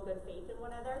assuming a little good faith in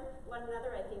one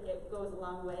another, I think it goes a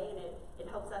long way, and it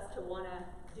helps us to want to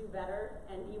do better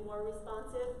and be more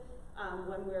responsive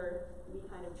when we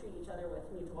kind of treat each other with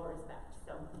mutual respect.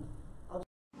 So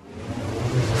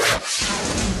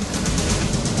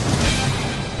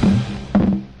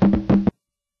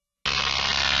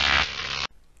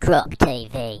Crop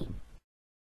TV.